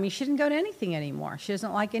 I mean, she didn't go to anything anymore. She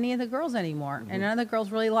doesn't like any of the girls anymore. Mm-hmm. And none of the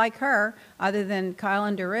girls really like her, other than Kyle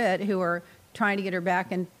and Dorit, who are trying to get her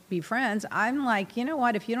back and be friends. I'm like, you know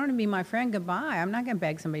what? If you don't want to be my friend, goodbye. I'm not going to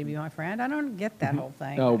beg somebody to be my friend. I don't get that whole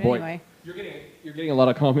thing. Oh, but boy. Anyway. You're getting a lot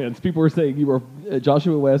of comments. People were saying you were,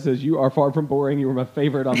 Joshua West says, you are far from boring. You were my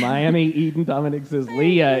favorite on Miami. Eden Dominic says,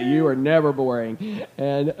 Leah, you are never boring.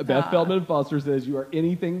 And Beth Feldman Foster says, you are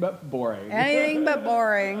anything but boring. Anything but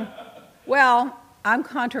boring. Well, I'm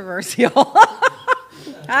controversial.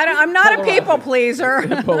 I'm not a people pleaser.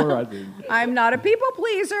 Polarizing. I'm not a people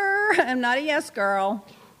pleaser. I'm not a yes girl.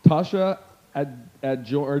 Tasha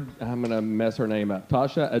Adorjan, I'm going to mess her name up.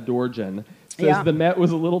 Tasha Adorjan says the Met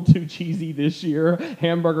was a little too cheesy this year.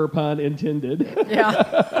 Hamburger pun intended. Yeah.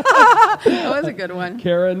 That was a good one.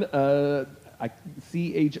 Karen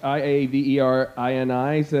Chiaverini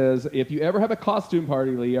says, if you ever have a costume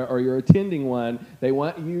party, Leah, or you're attending one, they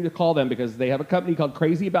want you to call them because they have a company called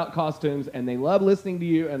Crazy About Costumes, and they love listening to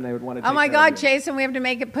you, and they would want to take Oh, my care God, of you. Jason, we have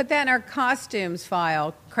to put that in our costumes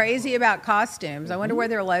file. Crazy About Costumes. I wonder where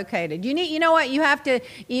they're located. You know what? You have to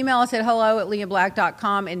email us at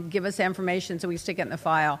hello@leahblack.com and give us information so we stick it in the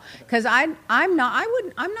file. Because I'm not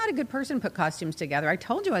a good person to put costumes together. I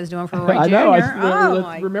told you I was doing for Roy Jr. I know.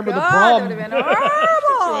 Let's remember the prom. That would have been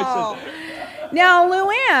horrible. Now,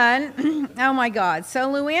 Luann, oh my God. So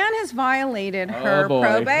Luann has violated her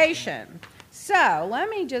probation. So let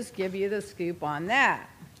me just give you the scoop on that.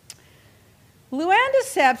 Luann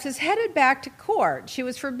DeSeps is headed back to court. She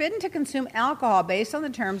was forbidden to consume alcohol based on the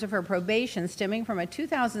terms of her probation stemming from a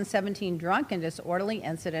 2017 drunk and disorderly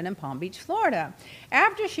incident in Palm Beach, Florida.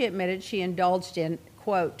 After she admitted she indulged in,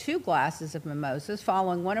 quote, 2 glasses of mimosas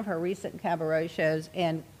following one of her recent cabaret shows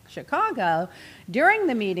in Chicago, during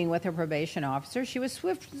the meeting with her probation officer, she was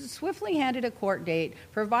swiftly handed a court date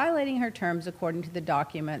for violating her terms according to the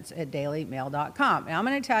documents at dailymail.com. And I'm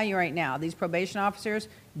going to tell you right now, these probation officers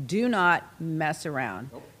do not mess around.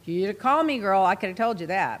 Nope. You call me, girl, I could have told you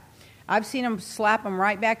that. I've seen them slap them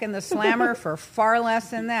right back in the slammer for far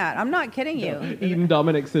less than that. I'm not kidding you. Eden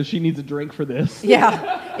Dominic says she needs a drink for this.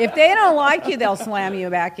 Yeah. If they don't like you, they'll slam you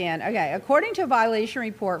back in. Okay. According to a violation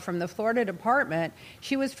report from the Florida Department,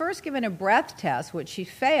 she was first given a breath test, which she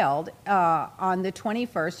failed on the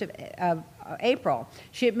 21st of April.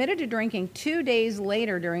 She admitted to drinking 2 days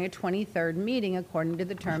later during a 23rd meeting, according to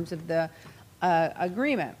the terms of the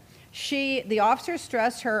agreement. The officer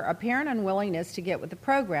stressed her apparent unwillingness to get with the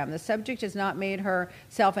program. The subject has not made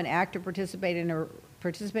herself an active participant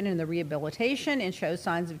in the rehabilitation and shows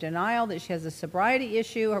signs of denial that she has a sobriety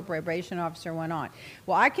issue. Her probation officer went on.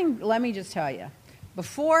 Well, let me just tell you,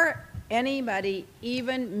 before anybody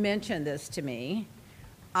even mentioned this to me,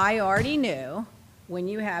 I already knew when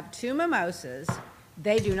you have 2 mimosas,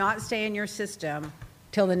 they do not stay in your system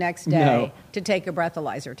till the next day to take a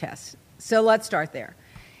breathalyzer test. So let's start there.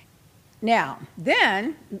 Now,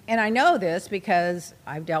 then, and I know this because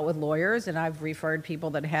I've dealt with lawyers and I've referred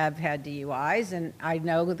people that have had DUIs, and I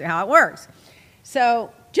know how it works.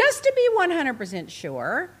 So just to be 100%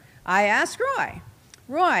 sure, I asked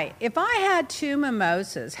Roy, if I had 2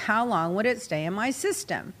 mimosas, how long would it stay in my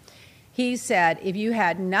system? He said, if you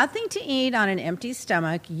had nothing to eat on an empty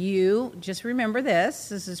stomach, you, just remember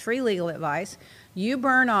this is free legal advice, you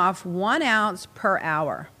burn off 1 ounce per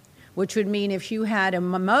hour, which would mean if you had a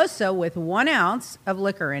mimosa with 1 ounce of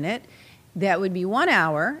liquor in it, that would be 1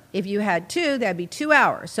 hour. If you had 2, that'd be 2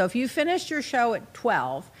 hours. So if you finished your show at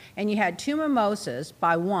 12 and you had 2 mimosas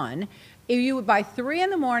by 1, by 3 in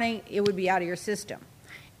the morning, it would be out of your system.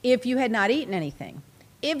 If you had not eaten anything.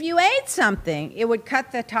 If you ate something, it would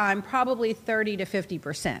cut the time probably 30 to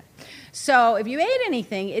 50%. So if you ate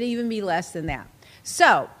anything, it'd even be less than that.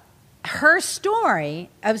 So her story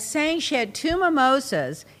of saying she had 2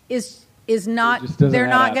 mimosas is not, they're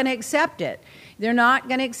not going to accept it. They're not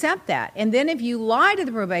going to accept that. And then if you lie to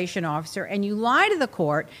the probation officer and you lie to the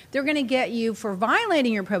court, they're going to get you for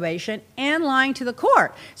violating your probation and lying to the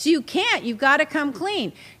court. So you can't. You've got to come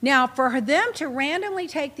clean. Now, for them to randomly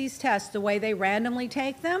take these tests the way they randomly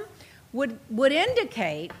take them would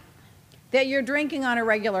indicate that you're drinking on a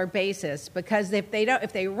regular basis, because if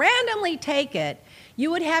they randomly take it, you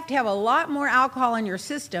would have to have a lot more alcohol in your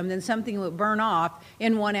system than something that would burn off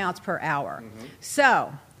in 1 ounce per hour. Mm-hmm.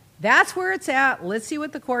 So that's where it's at. Let's see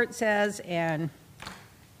what the court says, and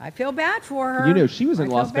I feel bad for her. You know, she was in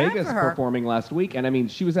Las Vegas performing last week, and I mean,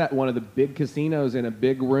 she was at one of the big casinos in a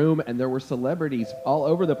big room, and there were celebrities all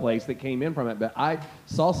over the place that came in from it. But I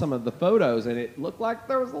saw some of the photos, and it looked like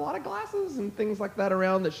there was a lot of glasses and things like that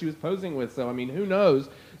around that she was posing with. So, I mean, who knows?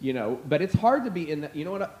 You know, but it's hard to be in that. You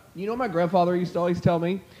know what my grandfather used to always tell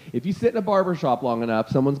me? If you sit in a barber shop long enough,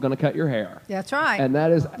 someone's going to cut your hair. That's right. And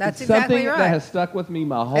that's exactly something right. that has stuck with me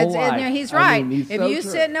my whole life. He's right. I mean, if you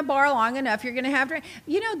sit in a bar long enough, you're going to have to.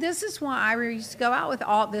 You know, this is why I used to go out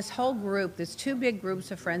with this whole group, this 2 big groups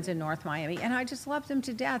of friends in North Miami, and I just love them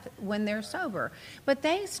to death when they're sober. But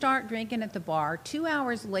they start drinking at the bar. 2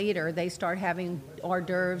 hours later, they start having hors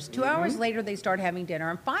d'oeuvres. 2 hours later, they start having dinner.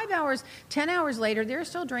 And 5 hours, 10 hours later, they're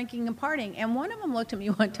still drinking and partying. And one of them looked at me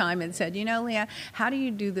one time and said, you know, Leah, how do you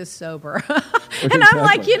do this sober? And I'm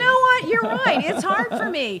like, you know what? You're right. It's hard for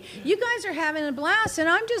me. You guys are having a blast, and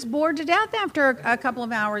I'm just bored to death after a couple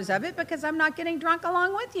of hours of it because I'm not getting drunk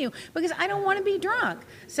along with you because I don't want to be drunk.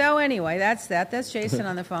 So anyway, that's that. That's Jason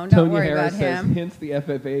on the phone. Don't worry about him. Says, hence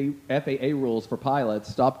the FAA rules for pilots.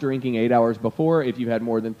 Stop drinking 8 hours before. If you had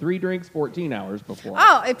more than 3 drinks, 14 hours before.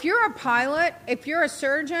 Oh, if you're a pilot, if you're a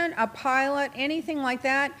surgeon, a pilot, anything like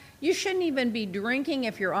that, you shouldn't even be drinking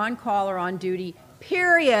if you're on call or on duty,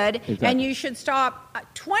 period. Exactly. And you should stop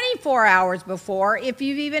 24 hours before if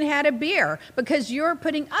you've even had a beer, because you're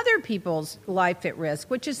putting other people's life at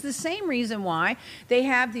risk, which is the same reason why they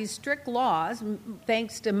have these strict laws,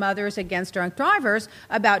 thanks to Mothers Against Drunk Drivers,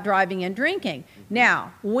 about driving and drinking.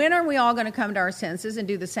 Now, when are we all going to come to our senses and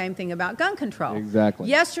do the same thing about gun control? Exactly.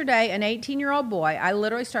 Yesterday, an 18-year-old boy, I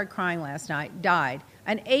literally started crying last night, died.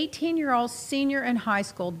 An 18-year-old senior in high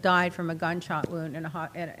school died from a gunshot wound in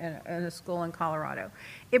a school in Colorado.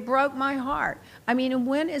 It broke my heart. I mean,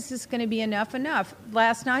 when is this going to be enough?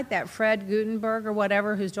 Last night, that Fred Gutenberg or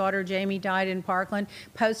whatever, whose daughter Jamie died in Parkland,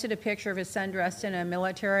 posted a picture of his son dressed in a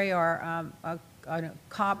military or a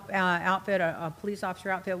cop outfit, a police officer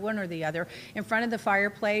outfit, one or the other, in front of the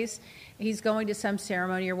fireplace. He's going to some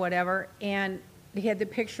ceremony or whatever, and he had the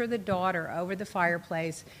picture of the daughter over the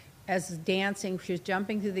fireplace as dancing. She was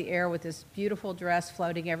jumping through the air with this beautiful dress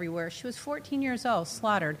floating everywhere. She was 14 years old,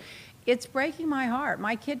 slaughtered. It's breaking my heart.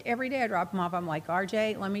 My kid, every day I drop him off, I'm like,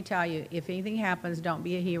 RJ, let me tell you, if anything happens, don't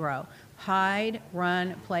be a hero. Hide,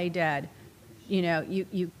 run, play dead.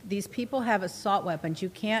 these people have assault weapons. You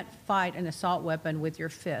can't fight an assault weapon with your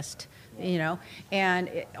fist, and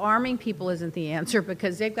arming people isn't the answer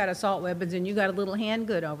because they've got assault weapons and you got a little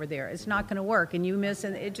handgun over there. It's not going to work, and you miss,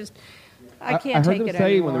 and it just, I can't take it anymore. I heard them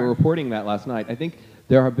say when they were reporting that last night, I think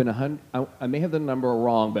there have been I may have the number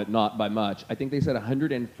wrong, but not by much. I think they said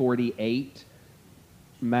 148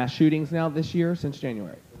 mass shootings now this year since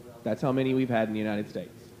January. That's how many we've had in the United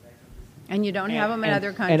States. And you don't have them in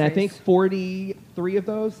other countries. And I think 43 of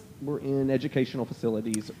those were in educational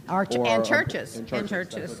facilities. And churches.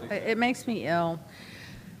 It makes me ill.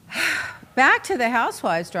 Back to the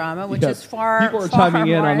Housewives drama, which is far people are far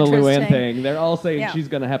chiming in more on the Luann interesting. thing. They're all saying she's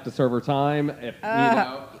going to have to serve her time.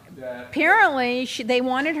 Apparently, they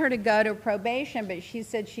wanted her to go to probation, but she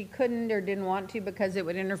said she couldn't or didn't want to because it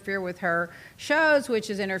would interfere with her shows,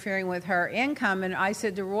 which is interfering with her income. And I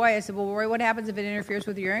said to Roy, well, Roy, what happens if it interferes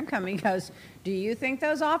with your income? He goes, do you think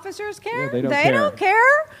those officers care? Yeah, they don't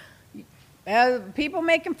care. People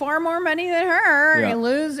making far more money than her and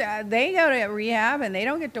lose. They go to rehab and they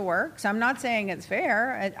don't get to work. So I'm not saying it's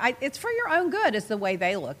fair. It's for your own good. Is the way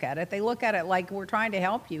they look at it. They look at it like we're trying to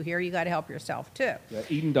help you here. You got to help yourself too. Yeah,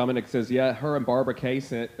 Eden Dominic says, her and Barbara Kay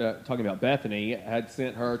talking about Bethany had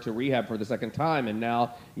sent her to rehab for the second time, and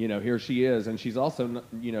now here she is, and she's also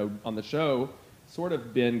on the show sort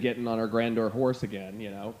of been getting on her grandeur horse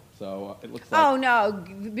again. So it looks like... Oh, no.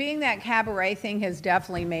 Being that cabaret thing has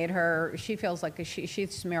definitely made her... She feels like she's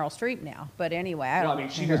Meryl Streep now. But anyway, I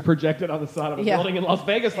don't... she was projected on the side of a building in Las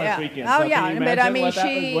Vegas last weekend. Oh, so yeah. But I mean,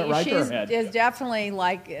 she is definitely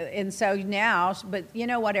like... And so now... But you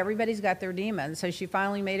know what? Everybody's got their demons. So she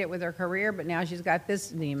finally made it with her career, but now she's got this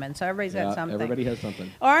demon. So everybody's got something. Everybody has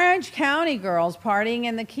something. Orange County girls partying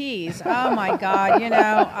in the Keys. Oh, my God.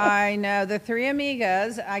 I know. The three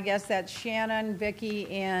amigas, I guess that's Shannon, Vicky,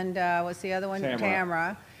 and... what's the other one?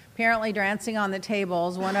 Tamara. Apparently dancing on the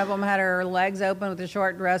tables. One of them had her legs open with a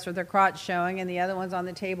short dress with her crotch showing, and the other one's on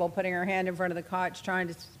the table putting her hand in front of the couch trying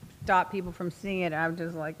to stop people from seeing it. I'm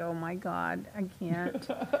just like, oh, my God, I can't.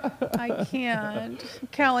 I can't.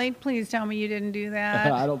 Kelly, please tell me you didn't do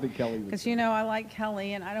that. I don't think Kelly would. Because, I like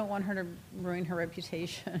Kelly, and I don't want her to ruin her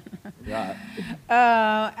reputation. Right.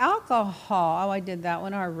 Alcohol. Oh, I did that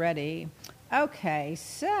one already. Okay,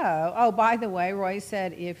 so, by the way, Roy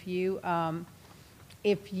said if you have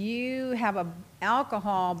an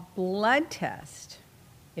alcohol blood test,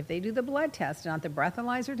 if they do the blood test, not the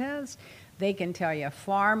breathalyzer test, they can tell you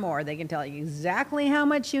far more. They can tell you exactly how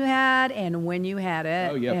much you had and when you had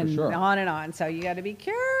it. Oh, yeah, and for sure. On and on. So you got to be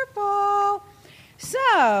careful.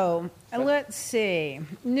 So, let's see.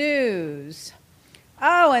 News.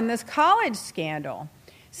 Oh, and this college scandal.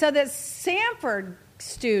 So that Stanford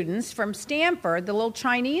students from Stanford, the little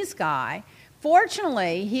Chinese guy,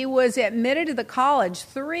 fortunately, he was admitted to the college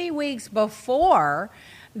 3 weeks before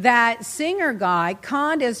that singer guy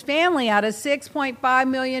conned his family out of $6.5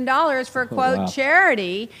 million for, quote,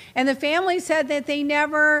 charity. And the family said that they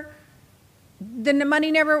never knew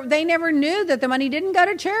that the money didn't go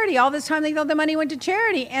to charity. All this time they thought the money went to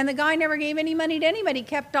charity, and the guy never gave any money to anybody. He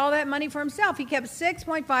kept all that money for himself. He kept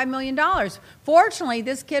 $6.5 million. Fortunately,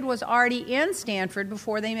 this kid was already in Stanford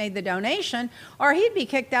before they made the donation, or he'd be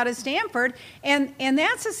kicked out of Stanford. And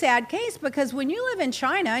that's a sad case, because when you live in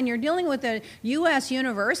China and you're dealing with a U.S.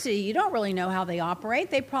 university, you don't really know how they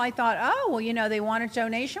operate. They probably thought, they want a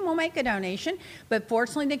donation, we'll make a donation. But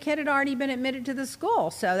fortunately, the kid had already been admitted to the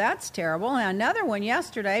school, so that's terrible. And another one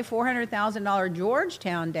yesterday, $400,000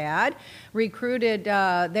 Georgetown dad recruited,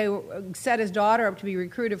 they set his daughter up to be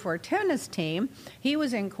recruited for a tennis team. He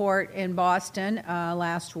was in court in Boston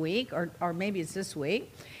last week, or maybe it's this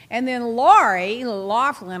week. And then Lori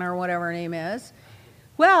Loughlin, or whatever her name is,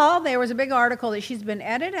 well, there was a big article that she's been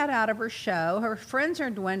edited out of her show. Her friends are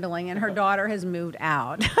dwindling, and her daughter has moved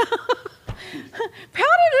out. How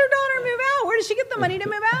did her daughter move out? Where did she get the money to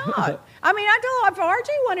move out? I mean, I told her if RJ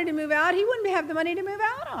wanted to move out, he wouldn't have the money to move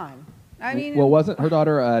out on. I mean, well, wasn't her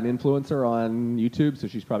daughter an influencer on YouTube? So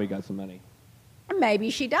she's probably got some money. Maybe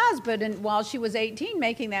she does, but while she was 18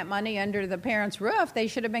 making that money under the parents' roof, they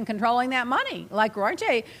should have been controlling that money. Like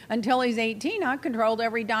RJ, until he's 18, I controlled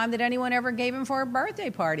every dime that anyone ever gave him for a birthday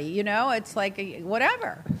party. It's like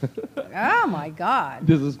whatever. Oh, my God.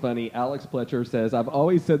 This is funny. Alex Pletcher says, I've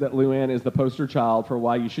always said that Luann is the poster child for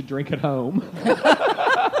why you should drink at home.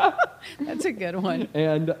 That's a good one.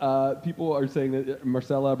 And people are saying that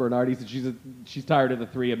Marcella Bernardi said she's tired of the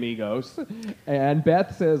three amigos. And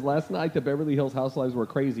Beth says, last night the Beverly Hills Housewives were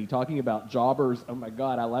crazy, talking about jobbers. Oh, my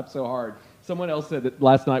God, I laughed so hard. Someone else said that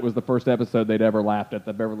last night was the first episode they'd ever laughed at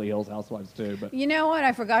the Beverly Hills Housewives too. But you know what?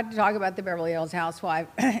 I forgot to talk about the Beverly Hills Housewife.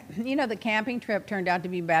 The camping trip turned out to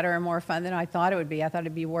be better and more fun than I thought it would be. I thought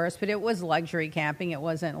it'd be worse, but it was luxury camping. It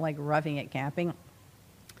wasn't like roughing it camping.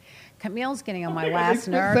 Camille's getting on my last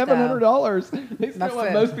nerve. $700. They spent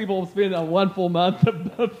what most people spend on one full month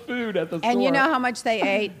of food at the store. And you know how much they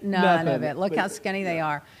ate? None of it. Look how skinny they Yeah.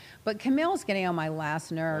 are. But Camille's getting on my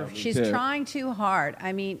last nerve. Me She's too. trying too hard.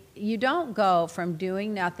 I mean, you don't go from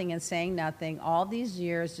doing nothing and saying nothing all these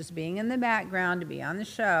years, just being in the background to be on the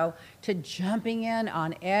show, to jumping in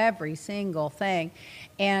on every single thing.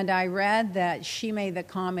 And I read that she made the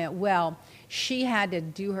comment, well, she had to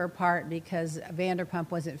do her part because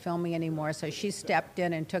Vanderpump wasn't filming anymore, so she stepped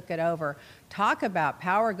in and took it over. Talk about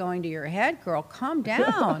power going to your head, girl. Calm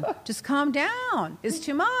down. Just calm down. It's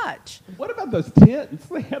too much. What about those tents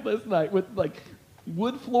they had last night with like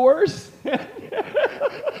wood floors?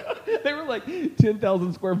 They were like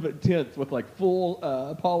 10,000 square foot tents with like full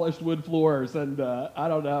polished wood floors, and I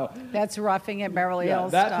don't know. That's roughing it Beverly Yeah,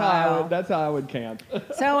 Hills that's style. that's how I would camp.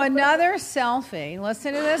 So another selfie.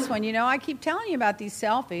 Listen to this one. You know, I keep telling you about these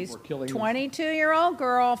selfies. We're killing them. 22-year-old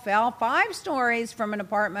girl fell 5 stories from an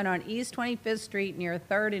apartment on East 25th Street near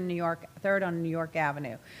 3rd on New York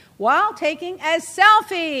Avenue while taking a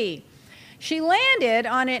selfie. She landed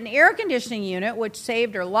on an air conditioning unit, which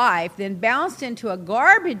saved her life, then bounced into a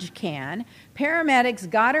garbage can. Paramedics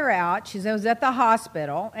got her out. She was at the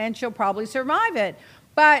hospital, and she'll probably survive it.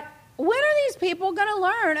 But when are these people going to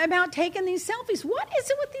learn about taking these selfies? What is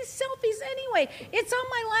it with these selfies anyway? It's on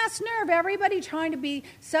my last nerve. Everybody trying to be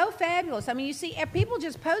so fabulous. I mean, you see people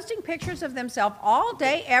just posting pictures of themselves all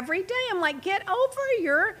day, every day. I'm like, get over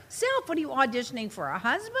yourself. What are you auditioning for, a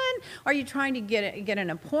husband? Are you trying to get in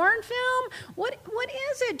a porn film? What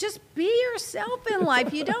is it? Just be yourself in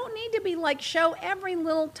life. You don't need to be like show every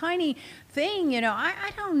little tiny thing,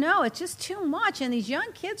 I don't know. It's just too much, and these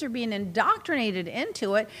young kids are being indoctrinated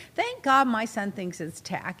into it. Thank God my son thinks it's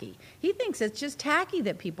tacky. He thinks it's just tacky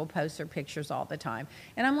that people post their pictures all the time.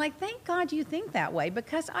 And I'm like, thank God you think that way,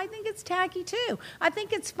 because I think it's tacky too. I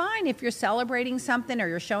think it's fine if you're celebrating something or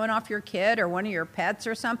you're showing off your kid or one of your pets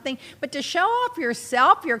or something, but to show off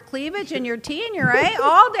yourself, your cleavage and your T and your A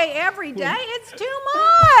all day, every day, it's too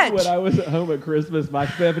much. When I was at home at Christmas, my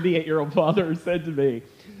 78-year-old father said to me,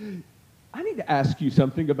 I need to ask you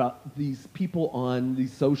something about these people on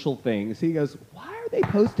these social things. He goes, why are they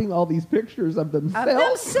posting all these pictures of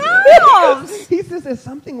themselves? He says, is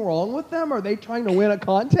something wrong with them? Are they trying to win a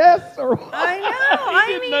contest? Or what? I know.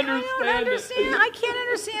 I don't understand. it. I can't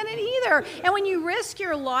understand it either. And when you risk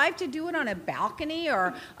your life to do it on a balcony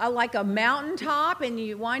or like a mountaintop and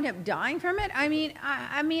you wind up dying from it,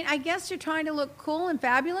 I guess you're trying to look cool and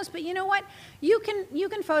fabulous, but you know what? You can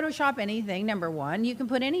Photoshop anything, number one. You can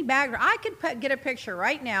put any backdrop. I could get a picture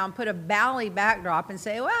right now and put a Bali backdrop and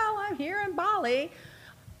say, well, I'm here in Bali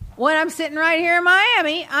when I'm sitting right here in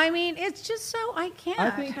Miami. I mean, it's just so I can't.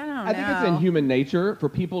 I think don't it's in human nature for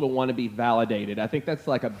people to want to be validated. I think that's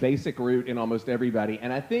like a basic root in almost everybody.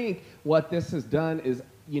 And I think what this has done is,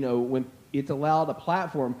 when it's allowed a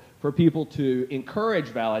platform for people to encourage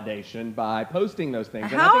validation by posting those things.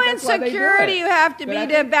 And How insecure do you have to be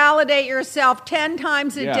to validate yourself 10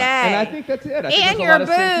 times a day? And I think that's it. And your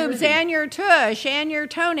boobs, and your tush, and your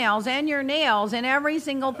toenails, and your nails, and every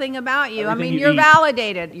single thing about you. Everything you're eat.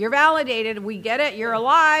 validated. You're validated. We get it. You're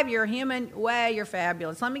alive. You're human. Way. You're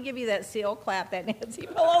fabulous. Let me give you that seal clap, that Nancy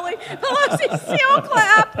Pelosi seal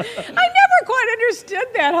clap. I never quite understood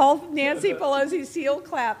that whole Nancy Pelosi seal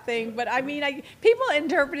clap thing, but people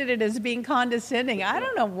interpreted it as being condescending. I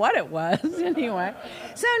don't know what it was anyway.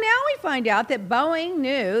 So now we find out that Boeing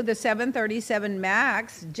knew the 737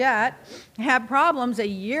 MAX jet had problems a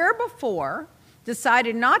year before,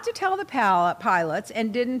 decided not to tell the pilots,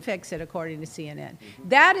 and didn't fix it, according to CNN.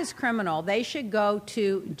 That is criminal. They should go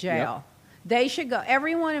to jail. Yep. They should go.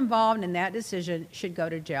 Everyone involved in that decision should go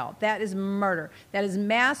to jail. That is murder. That is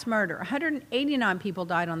mass murder. 189 people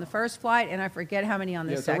died on the first flight, and I forget how many on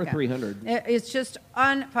the second. Over 300. It's just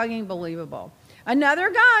unfucking believable. Another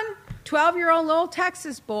gun. 12-year-old little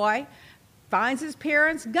Texas boy finds his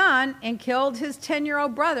parents' gun and killed his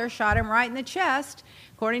 10-year-old brother, shot him right in the chest.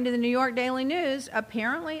 According to the New York Daily News,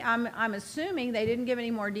 apparently, I'm assuming, they didn't give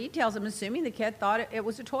any more details, I'm assuming the kid thought it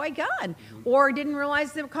was a toy gun or didn't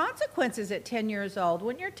realize the consequences at 10 years old.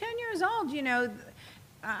 When you're 10 years old,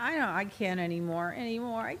 I can't anymore.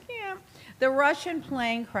 I can't. The Russian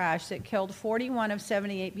plane crash that killed 41 of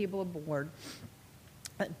 78 people aboard.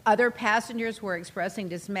 Other passengers were expressing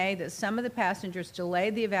dismay that some of the passengers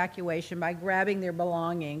delayed the evacuation by grabbing their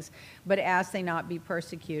belongings, but asked they not be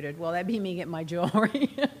persecuted. Well, that'd be me getting my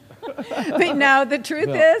jewelry. But no, the truth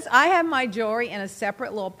is, I have my jewelry in a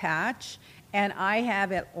separate little patch, and I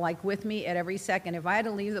have it like with me at every second. If I had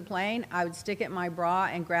to leave the plane, I would stick it in my bra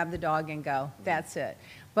and grab the dog and go. That's it.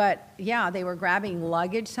 But yeah, they were grabbing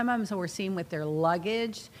luggage. Some of them were seen with their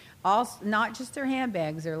luggage, also, not just their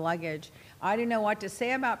handbags, their luggage. I don't know what to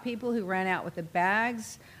say about people who ran out with the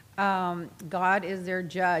bags. God is their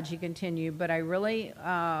judge, he continued, but I really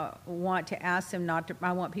want to ask them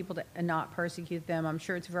I want people to not persecute them. I'm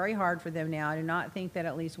sure it's very hard for them now. I do not think that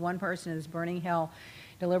at least one person is burning hell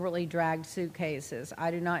deliberately dragged suitcases.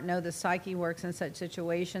 I do not know the psyche works in such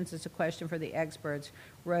situations. It's a question for the experts,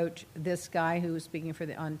 wrote this guy who was speaking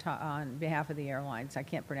on behalf of the airlines. I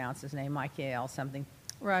can't pronounce his name, Mikhail something,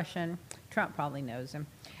 Russian. Trump probably knows him.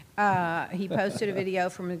 He posted a video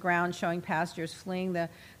from the ground showing passengers fleeing the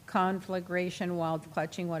conflagration while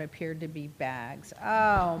clutching what appeared to be bags.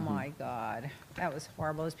 Oh, my God. That was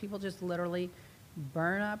horrible. Those people just literally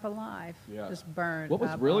burn up alive. Yeah. Just burn What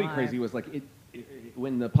was really crazy was like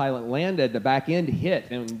when the pilot landed, the back end hit,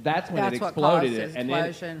 and that's when it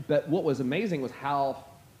exploded. But what was amazing was how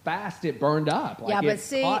fast it burned up. Like yeah, but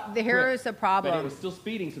see, here is the problem. But it was still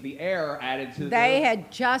speeding, so the air added to They had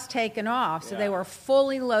just taken off, so they were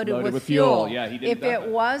fully loaded with fuel. Yeah, he didn't.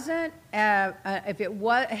 If it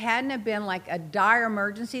hadn't have been like a dire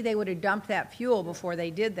emergency, they would have dumped that fuel before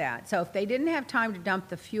they did that. So if they didn't have time to dump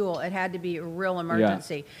the fuel, it had to be a real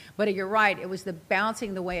emergency. Yeah. But you're right; it was the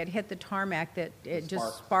bouncing, the way it hit the tarmac, that it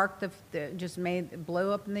just sparked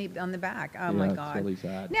blew up on the back. Oh my God! It's really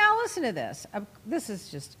sad. Now listen to this. This is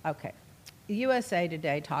just okay. USA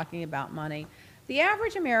Today talking about money. The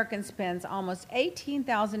average American spends almost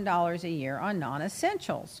 $18,000 a year on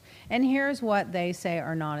non-essentials. And here's what they say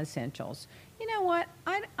are non-essentials. You know what?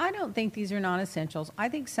 I don't think these are non-essentials. I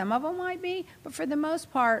think some of them might be, but for the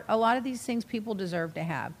most part, a lot of these things people deserve to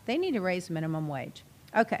have. They need to raise minimum wage.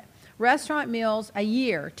 Okay. Restaurant meals a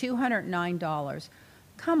year, $209.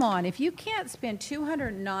 Come on, if you can't spend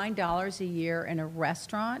 $209 a year in a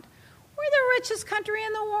restaurant, we're the richest country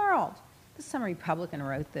in the world. Some Republican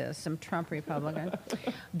wrote this, some Trump Republican.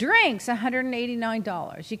 Drinks,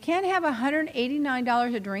 $189. You can't have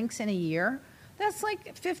 $189 of drinks in a year. That's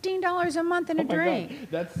like $15 a month in a drink. God.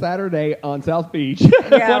 That's Saturday on South Beach.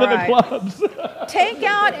 Yeah, one of the clubs.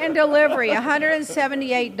 Takeout and delivery,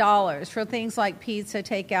 $178 for things like pizza,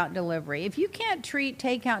 takeout, and delivery. If you can't treat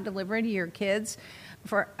takeout and delivery to your kids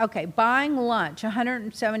buying lunch,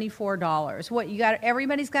 $174. What,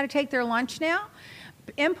 everybody's got to take their lunch now?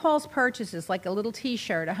 Impulse purchases, like a little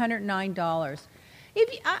T-shirt, $109.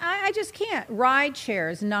 I just can't. Ride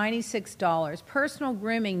shares, $96. Personal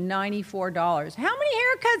grooming, $94. How many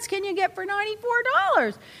haircuts can you get for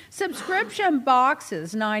 $94? Subscription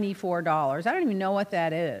boxes, $94. I don't even know what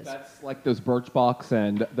that is. That's like those Birchbox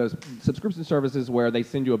and those subscription services where they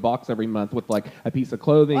send you a box every month with like a piece of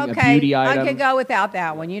clothing, a beauty item. I could go without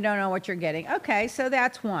that one. You don't know what you're getting. Okay, so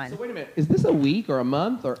that's one. So wait a minute. Is this a week or a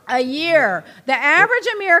month or a year? The average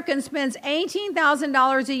American spends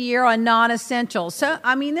 $18,000 a year on non-essentials. So,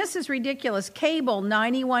 I mean, this is ridiculous. Cable,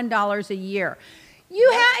 $91 a year. You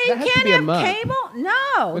can't have cable?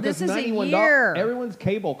 No, because this is a year. Everyone's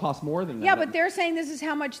cable costs more than that. Yeah, but they're saying this is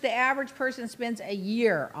how much the average person spends a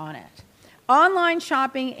year on it. Online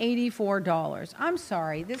shopping, $84. I'm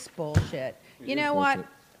sorry, this bullshit. You know what?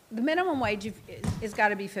 The minimum wage has got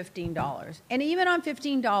to be $15. And even on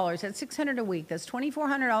 $15, that's $600 a week. That's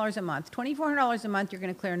 $2,400 a month. $2,400 a month, you're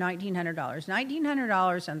going to clear $1,900.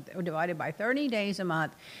 $1,900 divided by 30 days a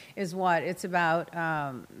month is what? It's about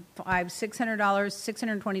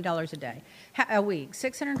 $620 a day, a week.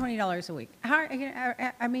 $620 a week. How are you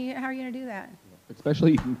going to do that?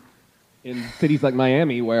 Especially in cities like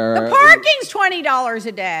Miami where the parking's $20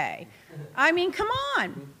 a day. I mean, come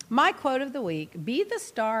on. My quote of the week, be the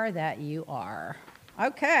star that you are.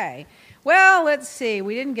 Okay. Well, let's see.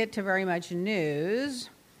 We didn't get to very much news.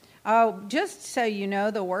 Just so you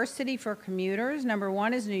know, the worst city for commuters, number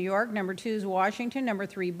 1 is New York, number 2 is Washington, number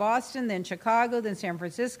 3 Boston, then Chicago, then San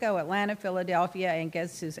Francisco, Atlanta, Philadelphia, and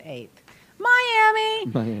guess who's 8th?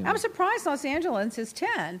 Miami. I'm surprised Los Angeles is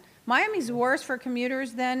 10. Miami's worse for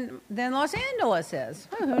commuters than Los Angeles is.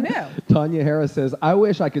 Oh, who knew? Tanya Harris says, I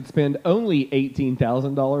wish I could spend only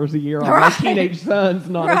 $18,000 a year on my teenage son's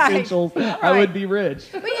non-essentials. Right. I would be rich.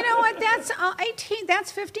 But you know what? That's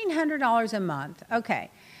 $1,500 a month. Okay.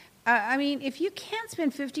 I mean, if you can't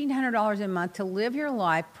spend $1,500 a month to live your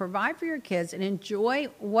life, provide for your kids, and enjoy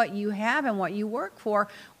what you have and what you work for,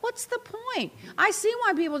 what's the point? I see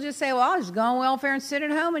why people just say, well, I'll just go on welfare and sit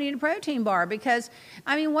at home and eat a protein bar. Because,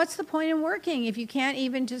 I mean, what's the point in working if you can't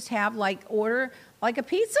even just have, order like a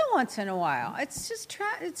pizza once in a while. It's just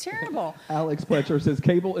it's terrible. Alex Pletcher says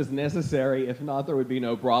cable is necessary. If not, there would be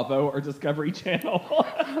no Bravo or Discovery Channel.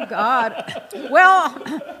 Oh, God. Well,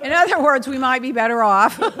 in other words, we might be better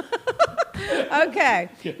off. Okay.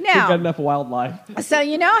 Now, we've got enough wildlife. So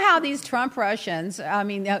you know how these Trump Russians,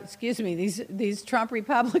 these Trump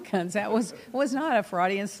Republicans, that was not a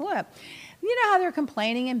Freudian slip. You know how they're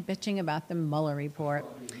complaining and bitching about the Mueller report.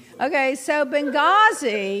 Okay, so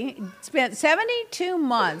Benghazi spent 72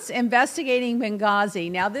 months investigating Benghazi.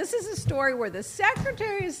 Now, this is a story where the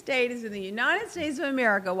Secretary of State is in the United States of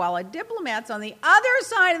America while a diplomat's on the other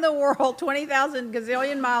side of the world, 20,000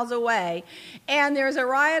 gazillion miles away, and there's a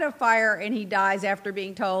riot of fire, and he dies after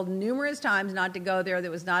being told numerous times not to go there. There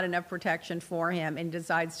was not enough protection for him, and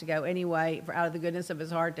decides to go anyway out of the goodness of his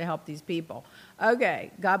heart to help these people. Okay,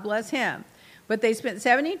 God bless him. But they spent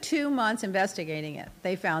 72 months investigating it.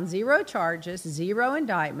 They found 0 charges, 0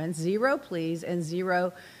 indictments, 0 pleas, and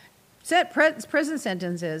 0 prison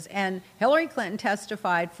sentences. And Hillary Clinton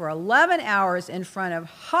testified for 11 hours in front of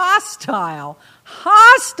hostile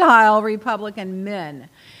Republican men.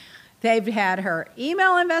 They've had her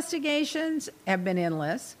email investigations, have been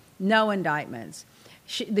endless, no indictments.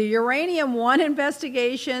 The Uranium One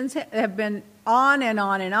investigations have been on and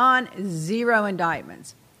on and on, 0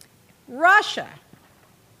 indictments. Russia,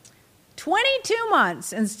 22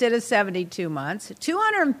 months instead of 72 months,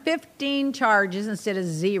 215 charges instead of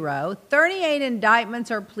 0, 38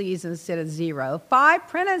 indictments or pleas instead of 0, 5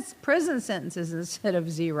 prison sentences instead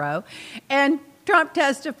of 0, and Trump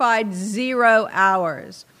testified 0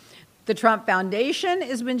 hours. The Trump Foundation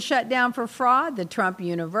has been shut down for fraud. The Trump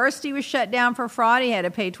University was shut down for fraud. He had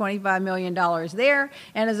to pay $25 million there.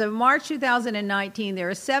 And as of March 2019, there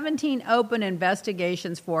are 17 open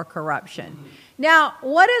investigations for corruption. Now,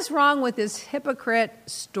 what is wrong with this hypocrite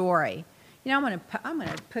story? You know, I'm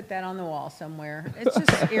gonna put that on the wall somewhere. It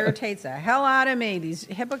just irritates the hell out of me, these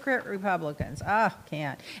hypocrite Republicans.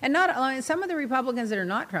 Can't. And some of the Republicans that are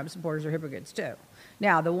not Trump supporters are hypocrites, too.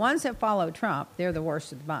 Now, the ones that follow Trump, they're the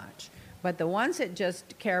worst of the bunch. But the ones that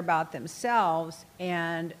just care about themselves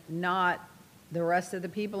and not the rest of the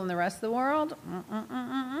people in the rest of the world,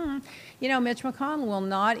 You know, Mitch McConnell will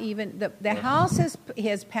not even, the House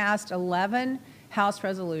has passed 11 House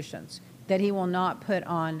resolutions that he will not put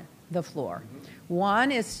on the floor.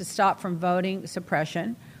 One is to stop from voting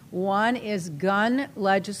suppression. One is gun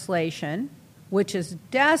legislation, which is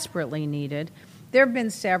desperately needed. There have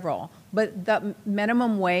been several. But the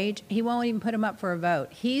minimum wage, he won't even put him up for a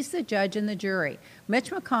vote. He's the judge and the jury.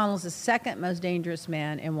 Mitch McConnell's the second most dangerous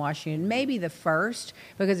man in Washington, maybe the first,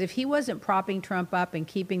 because if he wasn't propping Trump up and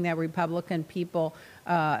keeping that Republican people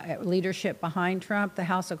leadership behind Trump, the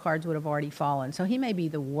House of Cards would have already fallen. So he may be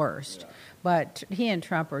the worst. But he and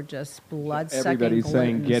Trump are just blood-sucking Everybody's glutons.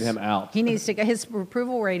 saying get him out. He needs to. His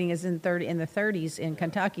approval rating is in the 30s in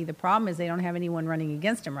Kentucky. The problem is they don't have anyone running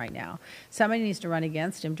against him right now. Somebody needs to run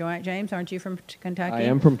against him. James, aren't you from Kentucky? I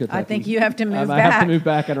am from Kentucky. I think you have to move back. I have to move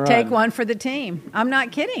back and run. Take one for the team. I'm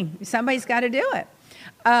not kidding. Somebody's got to do it.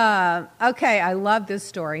 Okay, I love this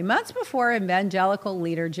story. Months before evangelical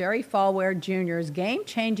leader Jerry Falwell Jr.'s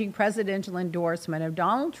game-changing presidential endorsement of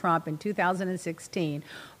Donald Trump in 2016,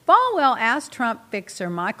 Falwell asked Trump fixer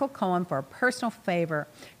Michael Cohen for a personal favor.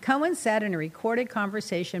 Cohen said in a recorded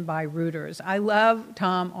conversation by Reuters, "I love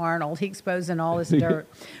Tom Arnold. He exposing all this dirt."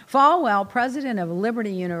 Falwell, president of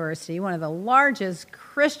Liberty University, one of the largest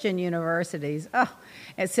Christian universities,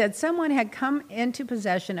 it said someone had come into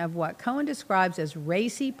possession of what Cohen describes as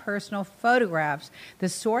racy personal photographs, the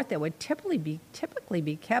sort that would typically be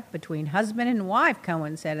kept between husband and wife,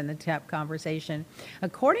 Cohen said in the conversation.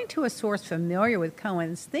 According to a source familiar with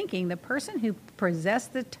Cohen's thinking, the person who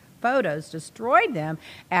possessed the photos destroyed them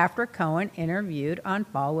after Cohen interviewed on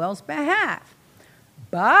Falwell's behalf.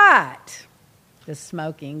 But the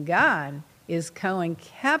smoking gun is Cohen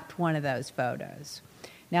kept one of those photos.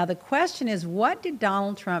 Now, the question is, what did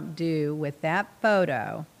Donald Trump do with that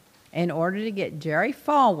photo in order to get Jerry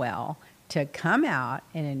Falwell to come out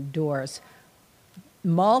and endorse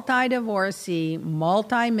multi-divorcee,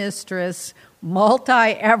 multi-mistress,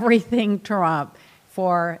 multi-everything Trump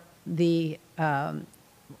for the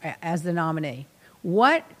as the nominee?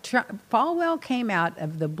 Falwell came out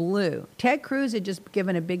of the blue. Ted Cruz had just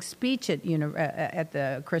given a big speech at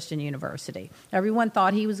the Christian University. Everyone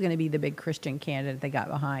thought he was going to be the big Christian candidate they got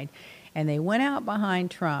behind. And they went out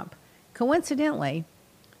behind Trump. Coincidentally,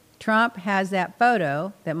 Trump has that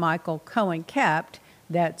photo that Michael Cohen kept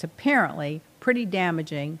that's apparently pretty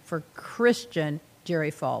damaging for Christian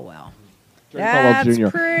Jerry Falwell. That's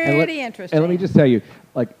pretty interesting. And let me just tell you,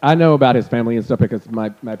 like I know about his family and stuff because my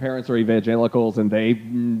parents are evangelicals and they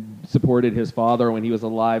supported his father when he was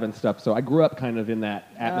alive and stuff. So I grew up kind of in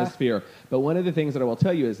that atmosphere. But one of the things that I will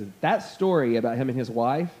tell you is that story about him and his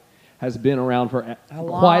wife has been around for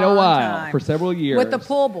quite a while, for several years. With the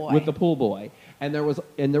pool boy. And there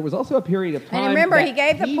was also a period of time. And remember, he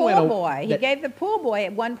gave the pool boy. He gave the pool boy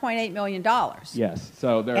 $1.8 million. Yes.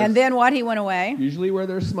 So there's. And then what? He went away. Usually, where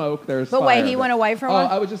there's smoke, there's fire. But wait, he went away from.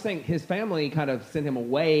 I was just saying, his family kind of sent him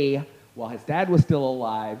away while his dad was still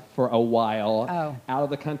alive for a while, out of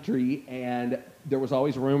the country, and there was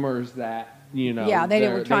always rumors that. They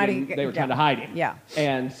were trying to hide him. Yeah.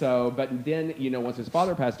 And so, but then, once his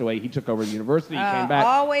father passed away, he took over the university, came back,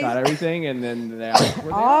 got everything, and then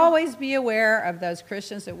always be aware of those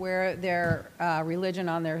Christians that wear their religion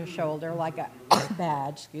on their shoulder like a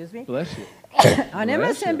badge. Excuse me. Bless you. On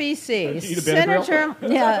MSNBC, Senator,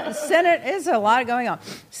 there's a lot going on.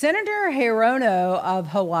 Senator Hirono of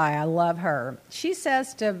Hawaii, I love her. She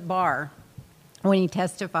says to Barr, when he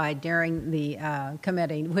testified during the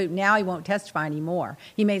committee, now he won't testify anymore.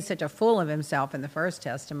 He made such a fool of himself in the first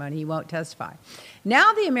testimony, he won't testify.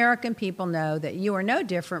 Now the American people know that you are no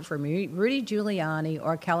different from Rudy Giuliani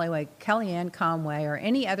or Kellyanne Conway or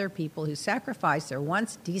any other people who sacrificed their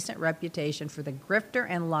once decent reputation for the grifter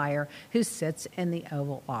and liar who sits in the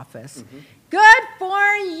Oval Office. Mm-hmm. Good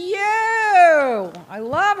for you! I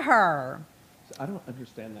love her. I don't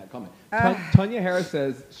understand that comment. Tanya Harris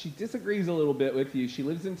says she disagrees a little bit with you. She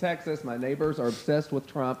lives in Texas. My neighbors are obsessed with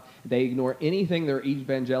Trump. They ignore anything their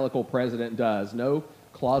evangelical president does. No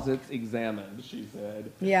closets examined, she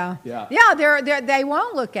said. Yeah. They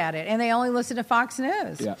won't look at it, and they only listen to Fox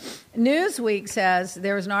News. Yeah. Newsweek says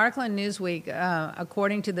there was an article in Newsweek,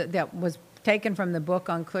 according to that was taken from the book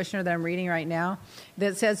on Kushner that I'm reading right now,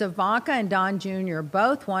 that says Ivanka and Don Jr.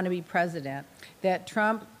 both want to be president. That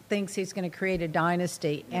Trump thinks he's going to create a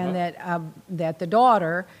dynasty, and that the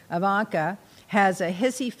daughter, Ivanka, has a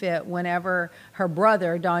hissy fit whenever her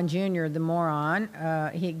brother, Don Jr., the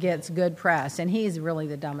moron, he gets good press, and he's really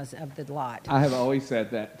the dumbest of the lot. I have always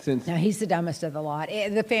said that since... No, he's the dumbest of the lot.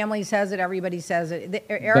 The family says it, everybody says it.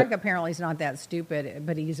 Eric apparently is not that stupid,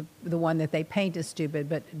 but he's the one that they paint as stupid,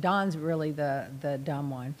 but Don's really the dumb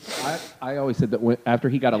one. I always said that after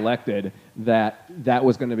he got elected, that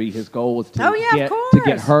was going to be his goal, was to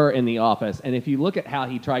get her in the office. And if you look at how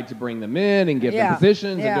he tried to bring them in and give them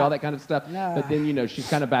positions and do all that kind of stuff, but then, she's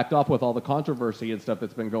kind of backed off with all the controversy and stuff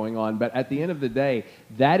that's been going on. But at the end of the day,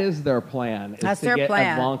 that is their plan. That's their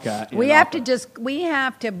plan. Ivanka we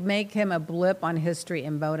have to make him a blip on history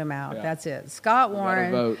and vote him out. Yeah. That's it. Scott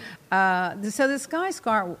Warren. So this guy,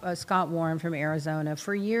 Scott Warren from Arizona,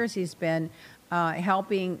 for years he's been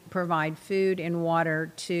helping provide food and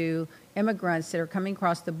water to immigrants that are coming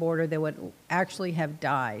across the border that would actually have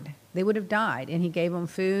died. They would have died, and he gave them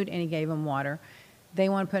food and he gave them water. They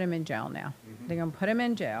want to put him in jail now. Mm-hmm. They're going to put him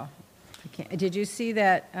in jail. Did you see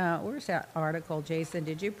that? Where's that article, Jason?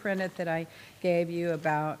 Did you print it that I gave you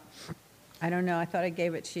about, I don't know, I thought I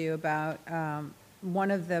gave it to you about one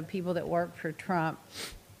of the people that worked for Trump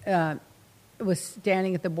was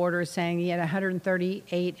standing at the border saying he had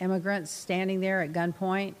 138 immigrants standing there at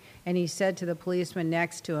gunpoint, and he said to the policeman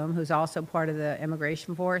next to him, who's also part of the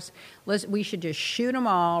immigration force, we should just shoot them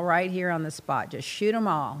all right here on the spot. Just shoot them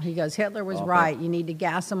all. He goes, Hitler was right. You need to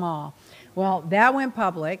gas them all. Well, that went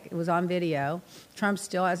public. It was on video. Trump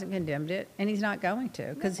still hasn't condemned it, and he's not going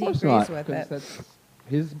to because he agrees with it. That's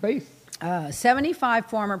his base. 75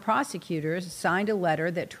 former prosecutors signed a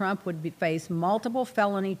letter that Trump would face multiple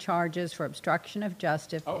felony charges for obstruction of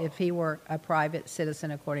justice if he were a private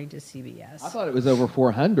citizen, according to CBS. I thought it was over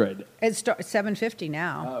 400. It's 750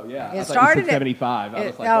 now. Oh, yeah. It started at 75.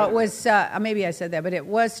 it was maybe I said that, but it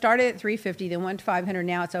was started at 350, then went to 500.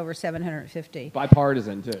 Now it's over 750.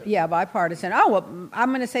 Bipartisan, too. Yeah, bipartisan. Oh, well, I'm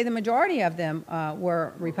going to say the majority of them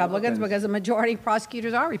were Republicans because the majority of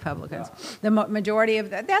prosecutors are Republicans. Yeah. The majority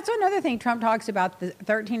of that's another thing. Trump talks about the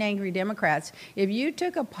 13 angry Democrats. If you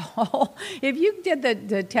took a poll, if you did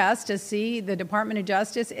the test to see the Department of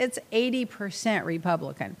Justice, it's 80%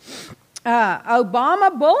 Republican.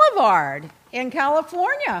 Obama Boulevard in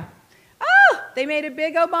California. Oh, they made a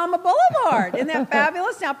big Obama Boulevard. Isn't that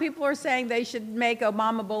fabulous? Now people are saying they should make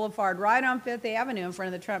Obama Boulevard right on Fifth Avenue in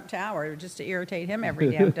front of the Trump Tower just to irritate him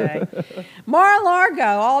every damn day. Mar-a-Lago,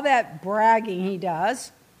 all that bragging he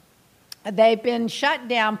does. They've been shut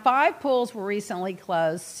down. 5 pools were recently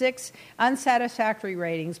closed. 6 unsatisfactory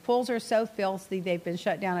ratings. Pools are so filthy they've been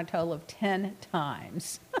shut down a total of 10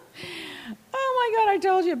 times. Oh my God, I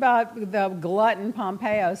told you about the glutton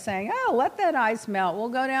Pompeo saying, oh, let that ice melt. We'll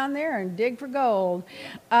go down there and dig for gold.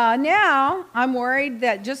 Now, I'm worried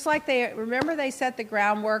that just like remember they set the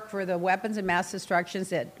groundwork for the weapons of mass destruction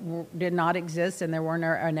that did not exist and there were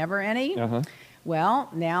never any? Uh-huh. Well,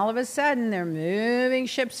 now all of a sudden they're moving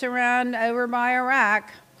ships around over by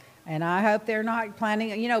Iraq. And I hope they're not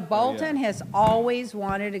planning. Bolton has always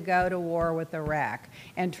wanted to go to war with Iraq.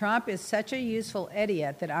 And Trump is such a useful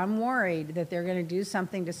idiot that I'm worried that they're going to do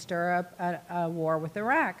something to stir up a war with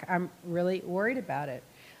Iraq. I'm really worried about it.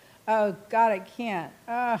 Oh, God, I can't.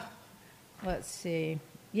 Let's see.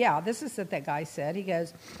 Yeah, this is what that guy said. He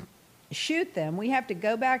goes, shoot them. We have to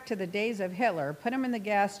go back to the days of Hitler. Put them in the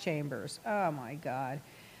gas chambers. Oh, my God.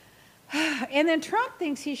 And then Trump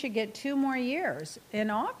thinks he should get 2 more years in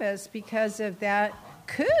office because of that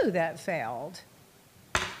coup that failed.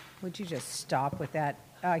 Would you just stop with that?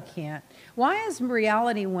 I can't. Why is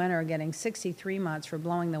Reality Winner getting 63 months for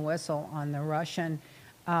blowing the whistle on the Russian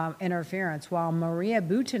interference, while Maria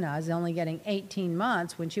Butina is only getting 18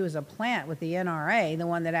 months when she was a plant with the NRA, the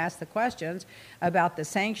one that asked the questions about the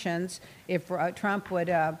sanctions, if Trump would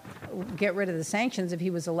get rid of the sanctions if he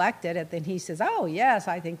was elected, and then he says, oh, yes,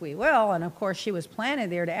 I think we will. And, of course, she was planted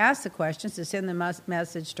there to ask the questions, to send the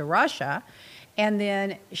message to Russia. And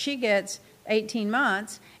then she gets 18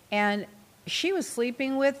 months, and she was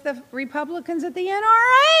sleeping with the Republicans at the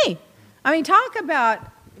NRA. I mean, talk about,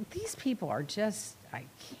 these people are just, I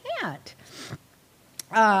can't.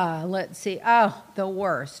 Let's see. Oh, the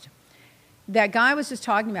worst. That guy was just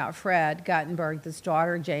talking about Fred Guttenberg, this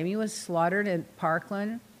daughter, Jamie, was slaughtered in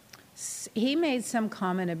Parkland. He made some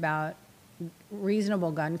comment about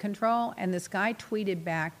reasonable gun control, and this guy tweeted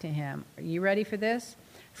back to him, are you ready for this?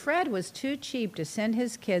 Fred was too cheap to send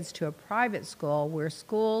his kids to a private school where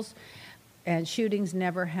schools and shootings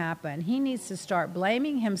never happen. He needs to start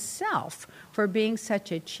blaming himself for being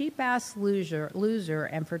such a cheap-ass loser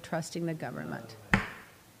and for trusting the government.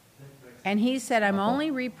 And he said, I'm only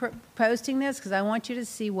reposting this because I want you to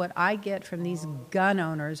see what I get from these gun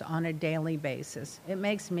owners on a daily basis. It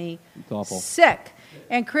makes me sick.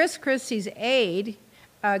 And Chris Christie's aide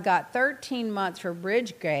got 13 months for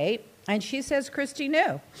Bridgegate, and she says Christie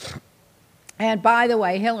knew. And by the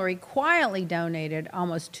way, Hillary quietly donated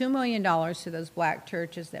almost $2 million to those black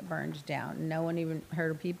churches that burned down. No one even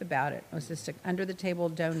heard a peep about it. It was just an under-the-table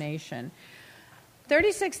donation.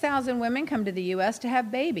 36,000 women come to the U.S. to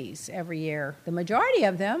have babies every year. The majority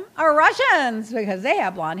of them are Russians because they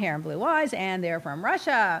have blonde hair and blue eyes, and they're from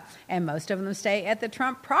Russia. And most of them stay at the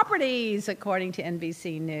Trump properties, according to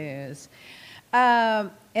NBC News.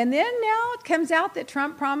 And then now it comes out that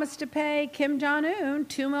Trump promised to pay Kim Jong-un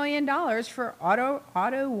 $2 million for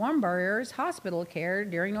Otto Warmburger's hospital care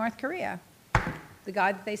during North Korea. The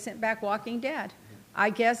guy that they sent back walking dead.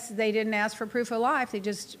 I guess they didn't ask for proof of life. They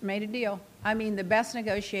just made a deal. I mean, the best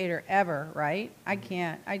negotiator ever, right? I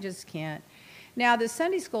just can't. Now, the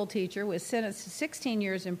Sunday school teacher was sentenced to 16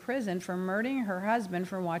 years in prison for murdering her husband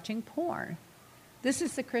for watching porn. This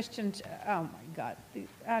is the Christian, oh my God,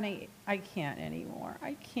 honey, I can't anymore.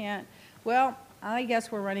 I can't. Well, I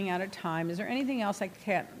guess we're running out of time. Is there anything else I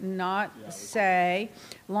can't not say?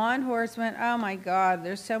 Law enforcement, oh my God,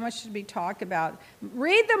 there's so much to be talked about.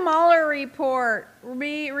 Read the Mueller report.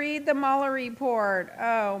 Read the Mueller report.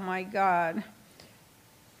 Oh my God.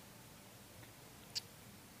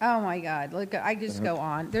 Oh, my God. Look, I just go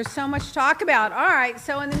on. There's so much to talk about. All right,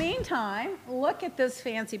 so in the meantime, look at this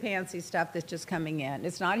fancy-pantsy stuff that's just coming in.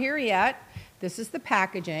 It's not here yet. This is the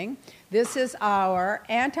packaging. This is our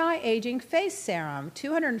anti-aging face serum,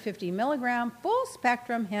 250 milligram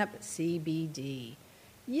full-spectrum hemp CBD.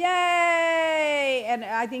 Yay! And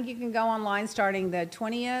I think you can go online starting the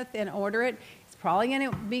 20th and order it. Probably going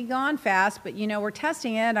to be gone fast, but, we're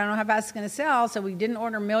testing it. I don't know how fast it's going to sell, so we didn't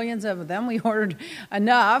order millions of them. We ordered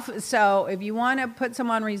enough. So if you want to put some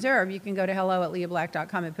on reserve, you can go to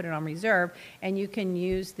hello@leahblack.com and put it on reserve, and you can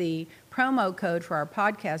use the promo code for our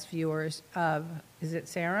podcast viewers of, is it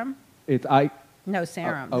Serum? No,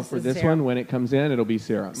 Serum. For this one, when it comes in, it'll be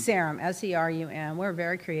Serum. Serum, S-E-R-U-M. We're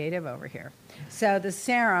very creative over here. So the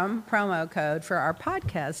Serum promo code for our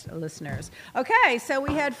podcast listeners. Okay, so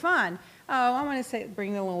we had fun. Oh, I want to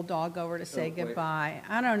bring the little dog over to say goodbye.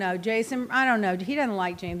 I don't know, Jason. I don't know. He doesn't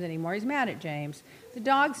like James anymore. He's mad at James. The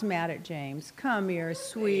dog's mad at James. Come here,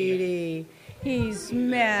 sweetie. He's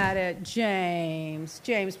mad at James.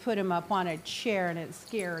 James put him up on a chair and it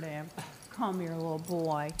scared him. Come here, little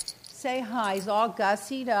boy. Say hi. He's all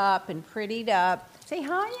gussied up and prettied up. Say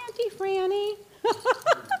hi, Auntie Franny.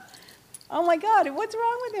 Oh, my God. What's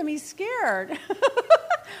wrong with him? He's scared.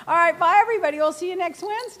 All right. Bye, everybody. We'll see you next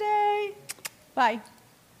Wednesday. Bye.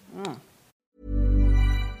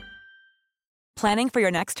 Planning for your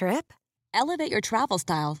next trip? Elevate your travel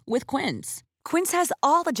style with Quince. Quince has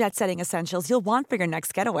all the jet-setting essentials you'll want for your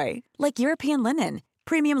next getaway, like European linen,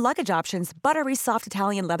 premium luggage options, buttery soft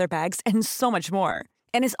Italian leather bags, and so much more.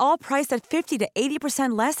 And is all priced at 50 to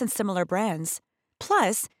 80% less than similar brands.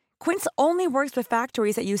 Plus, Quince only works with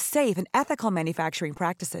factories that use safe and ethical manufacturing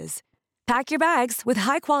practices. Pack your bags with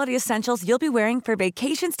high-quality essentials you'll be wearing for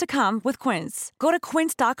vacations to come with Quince. Go to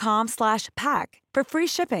quince.com/pack for free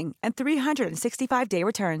shipping and 365-day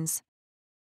returns.